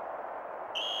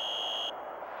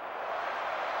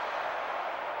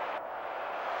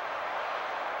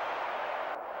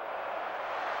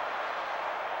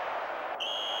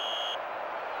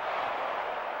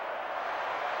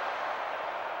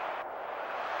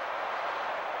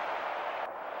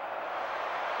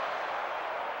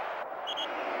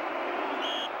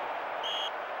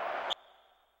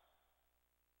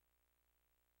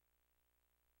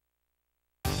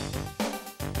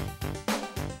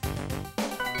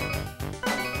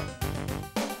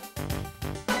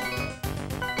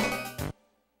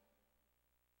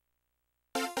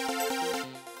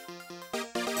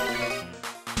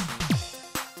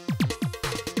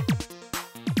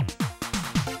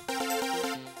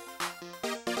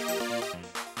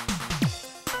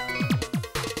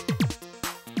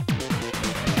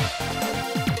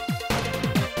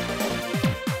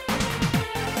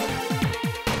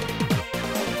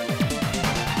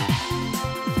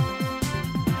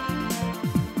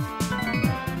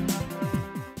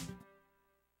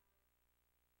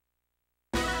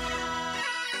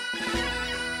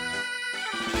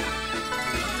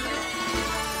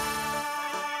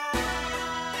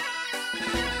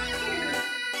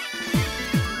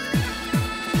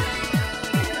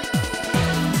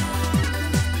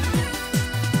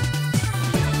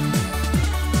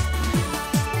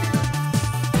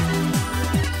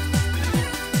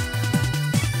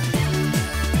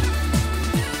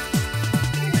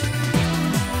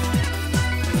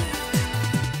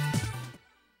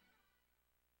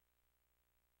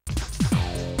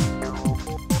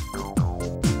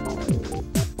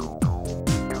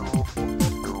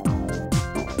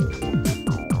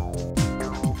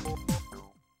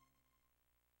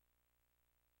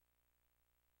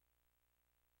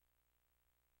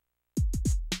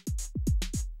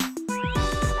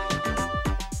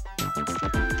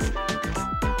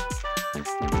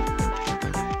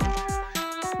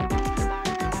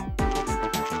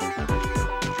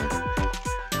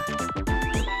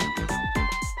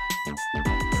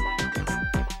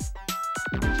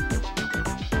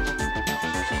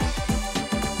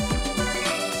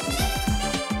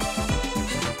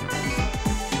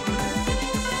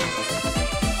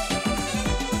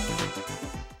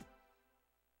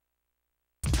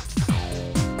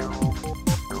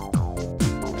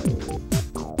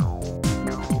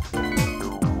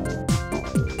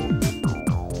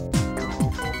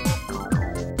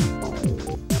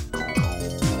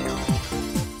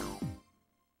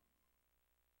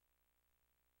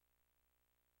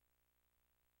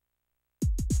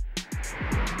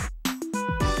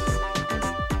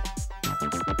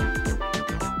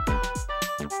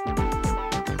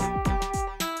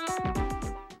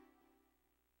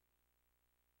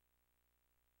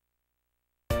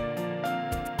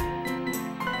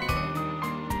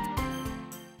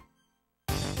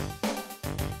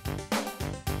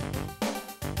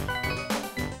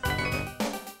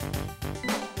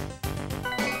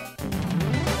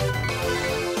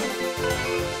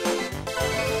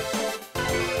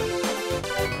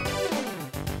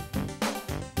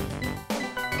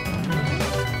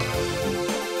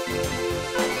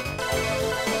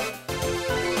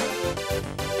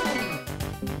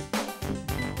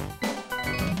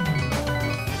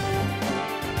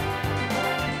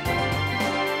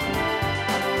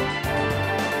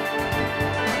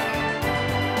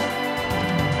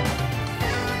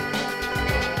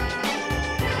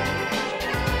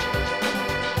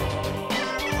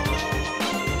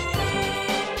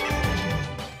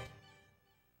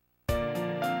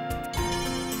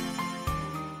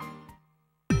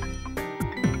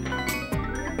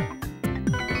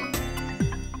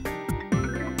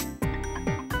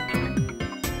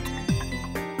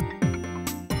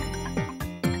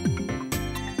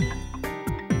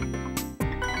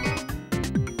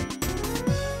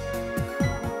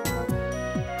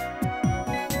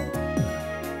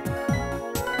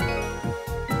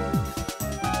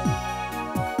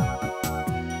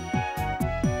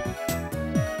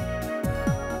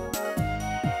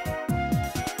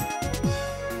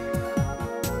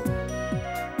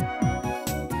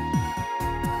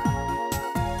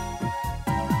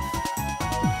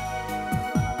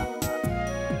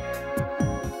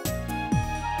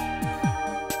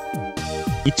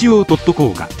一応取っとこ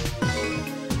うか。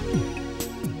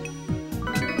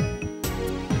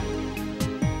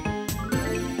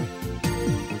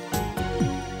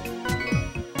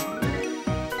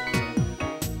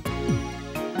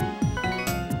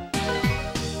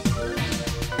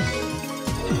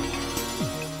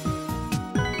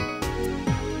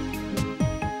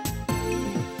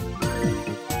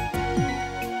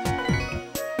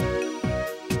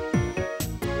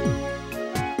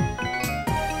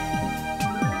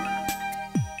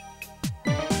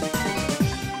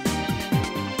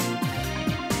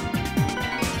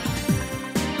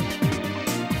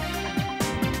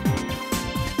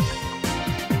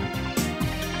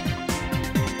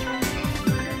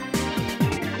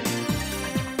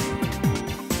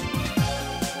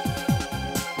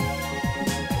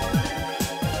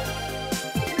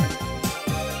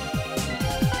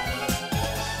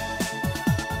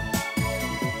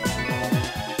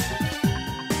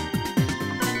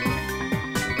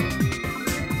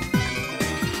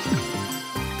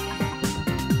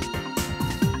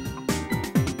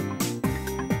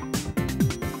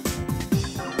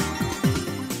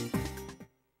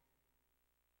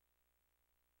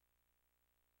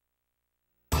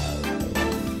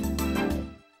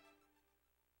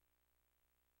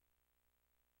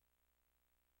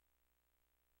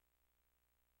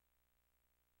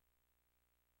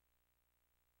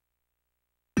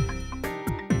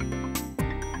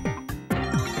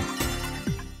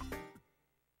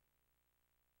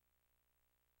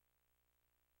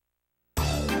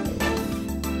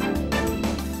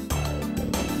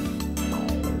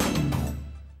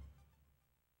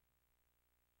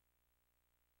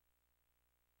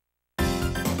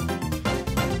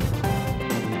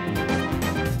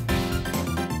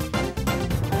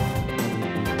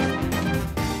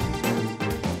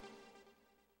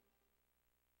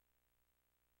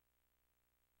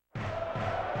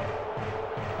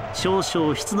少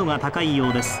々湿度が高いよ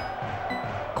うです。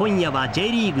今夜は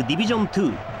J リーグディビジョン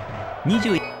2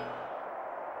 21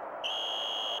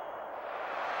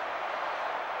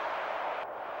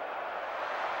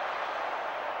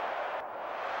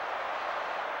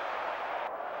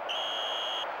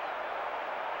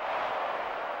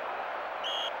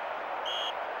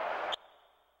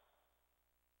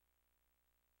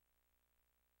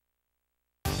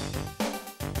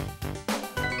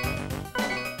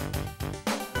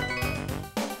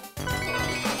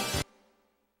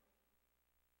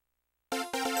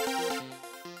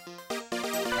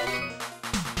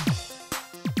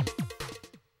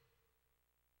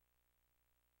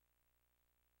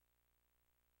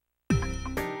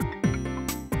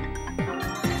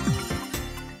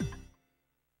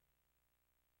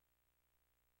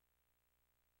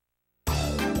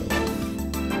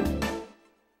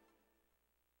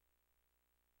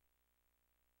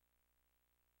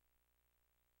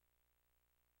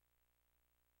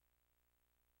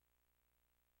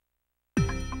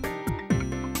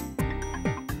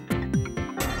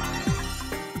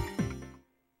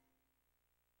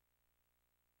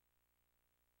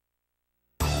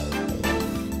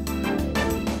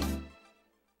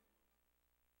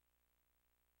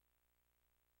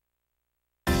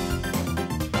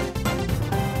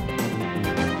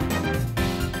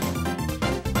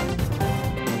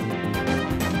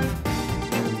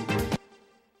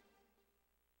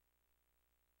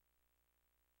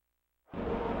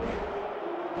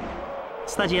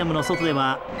スタジアムの外で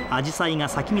はアジサイが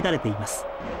咲き乱れています。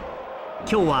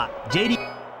今日は J リー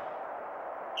グ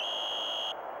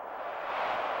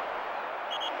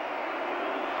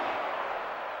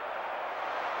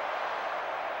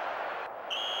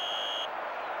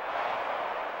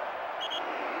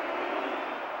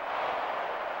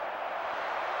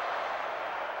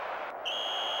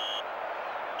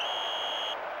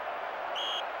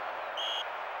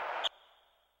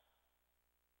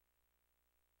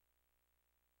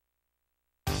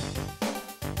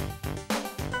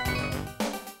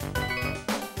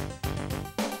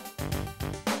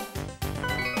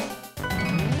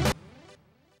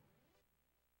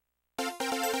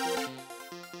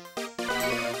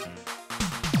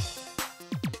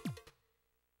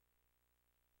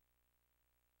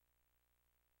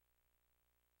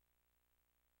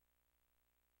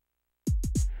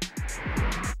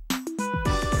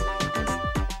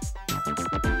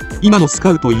今のス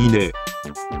カウトいいね。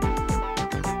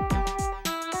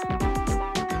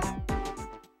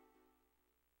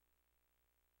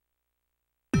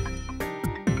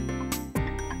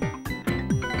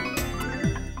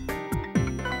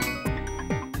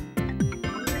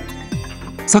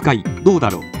酒井どう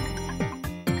だろう。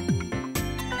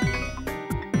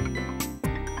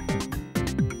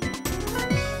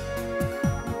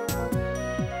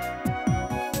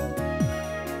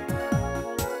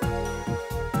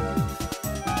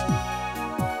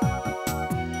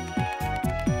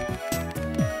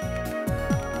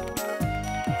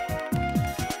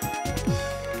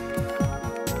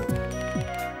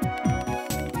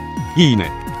いい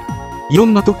ね。いろ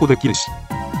んなとこできるし。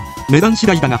値段次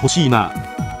第だが欲しいな。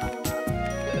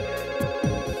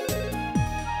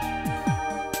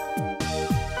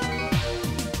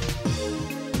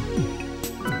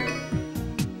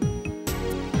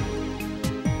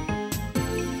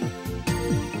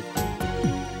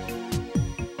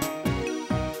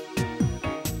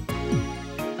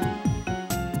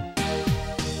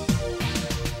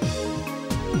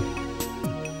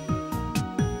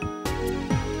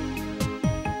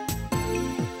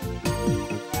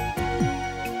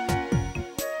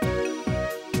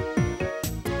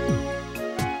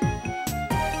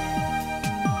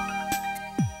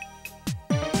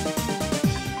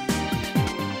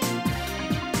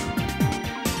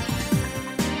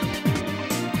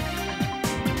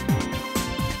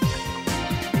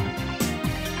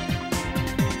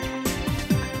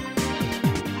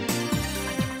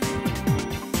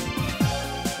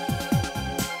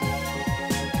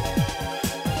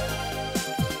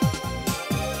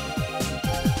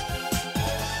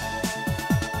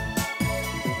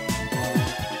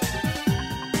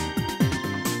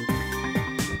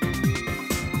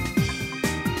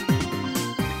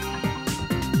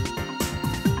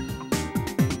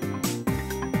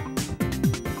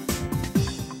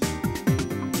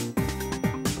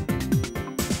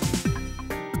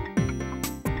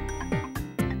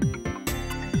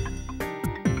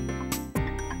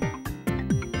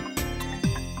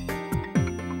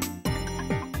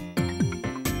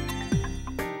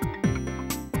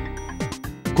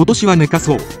今年は寝か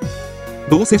そう。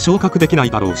どうせ昇格できな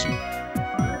いだろうし。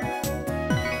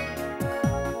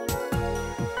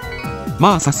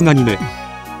まあさすがにね。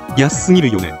安すぎ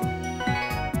るよね。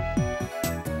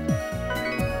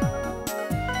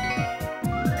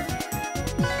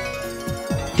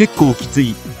結構きつ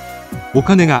い。お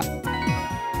金が。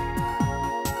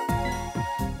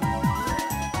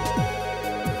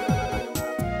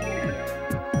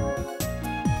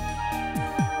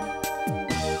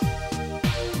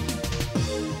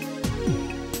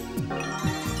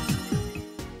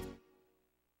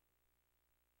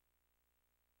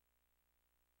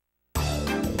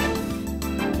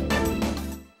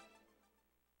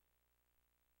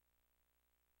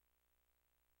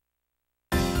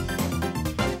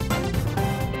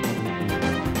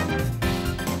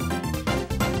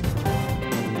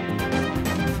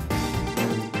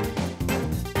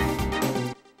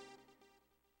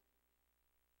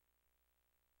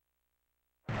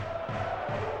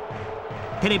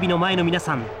テレビの前の皆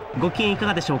さん、ご機嫌いか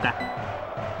がでしょうか。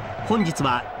本日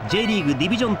は J リーグディ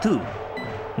ビジョン2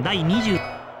第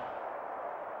20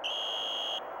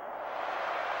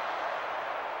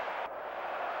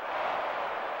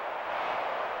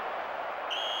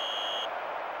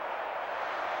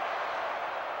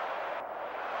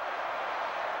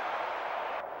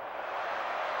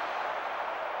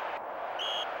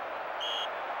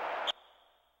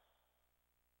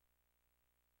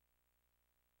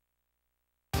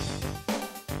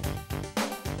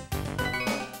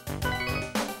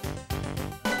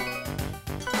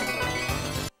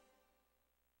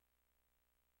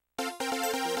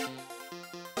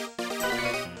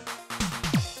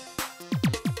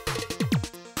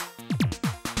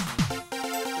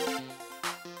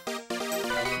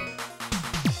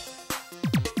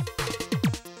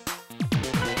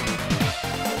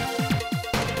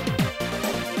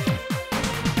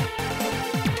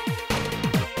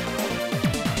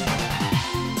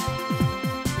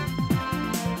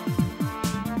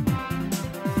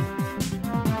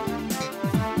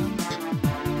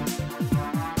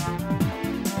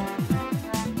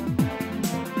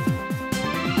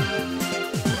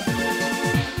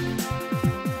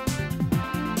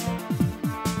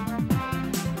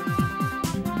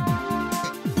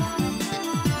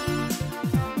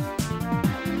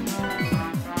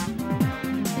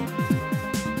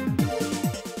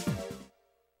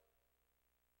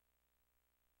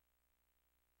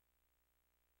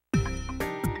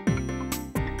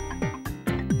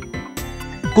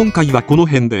今回はこの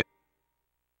辺で。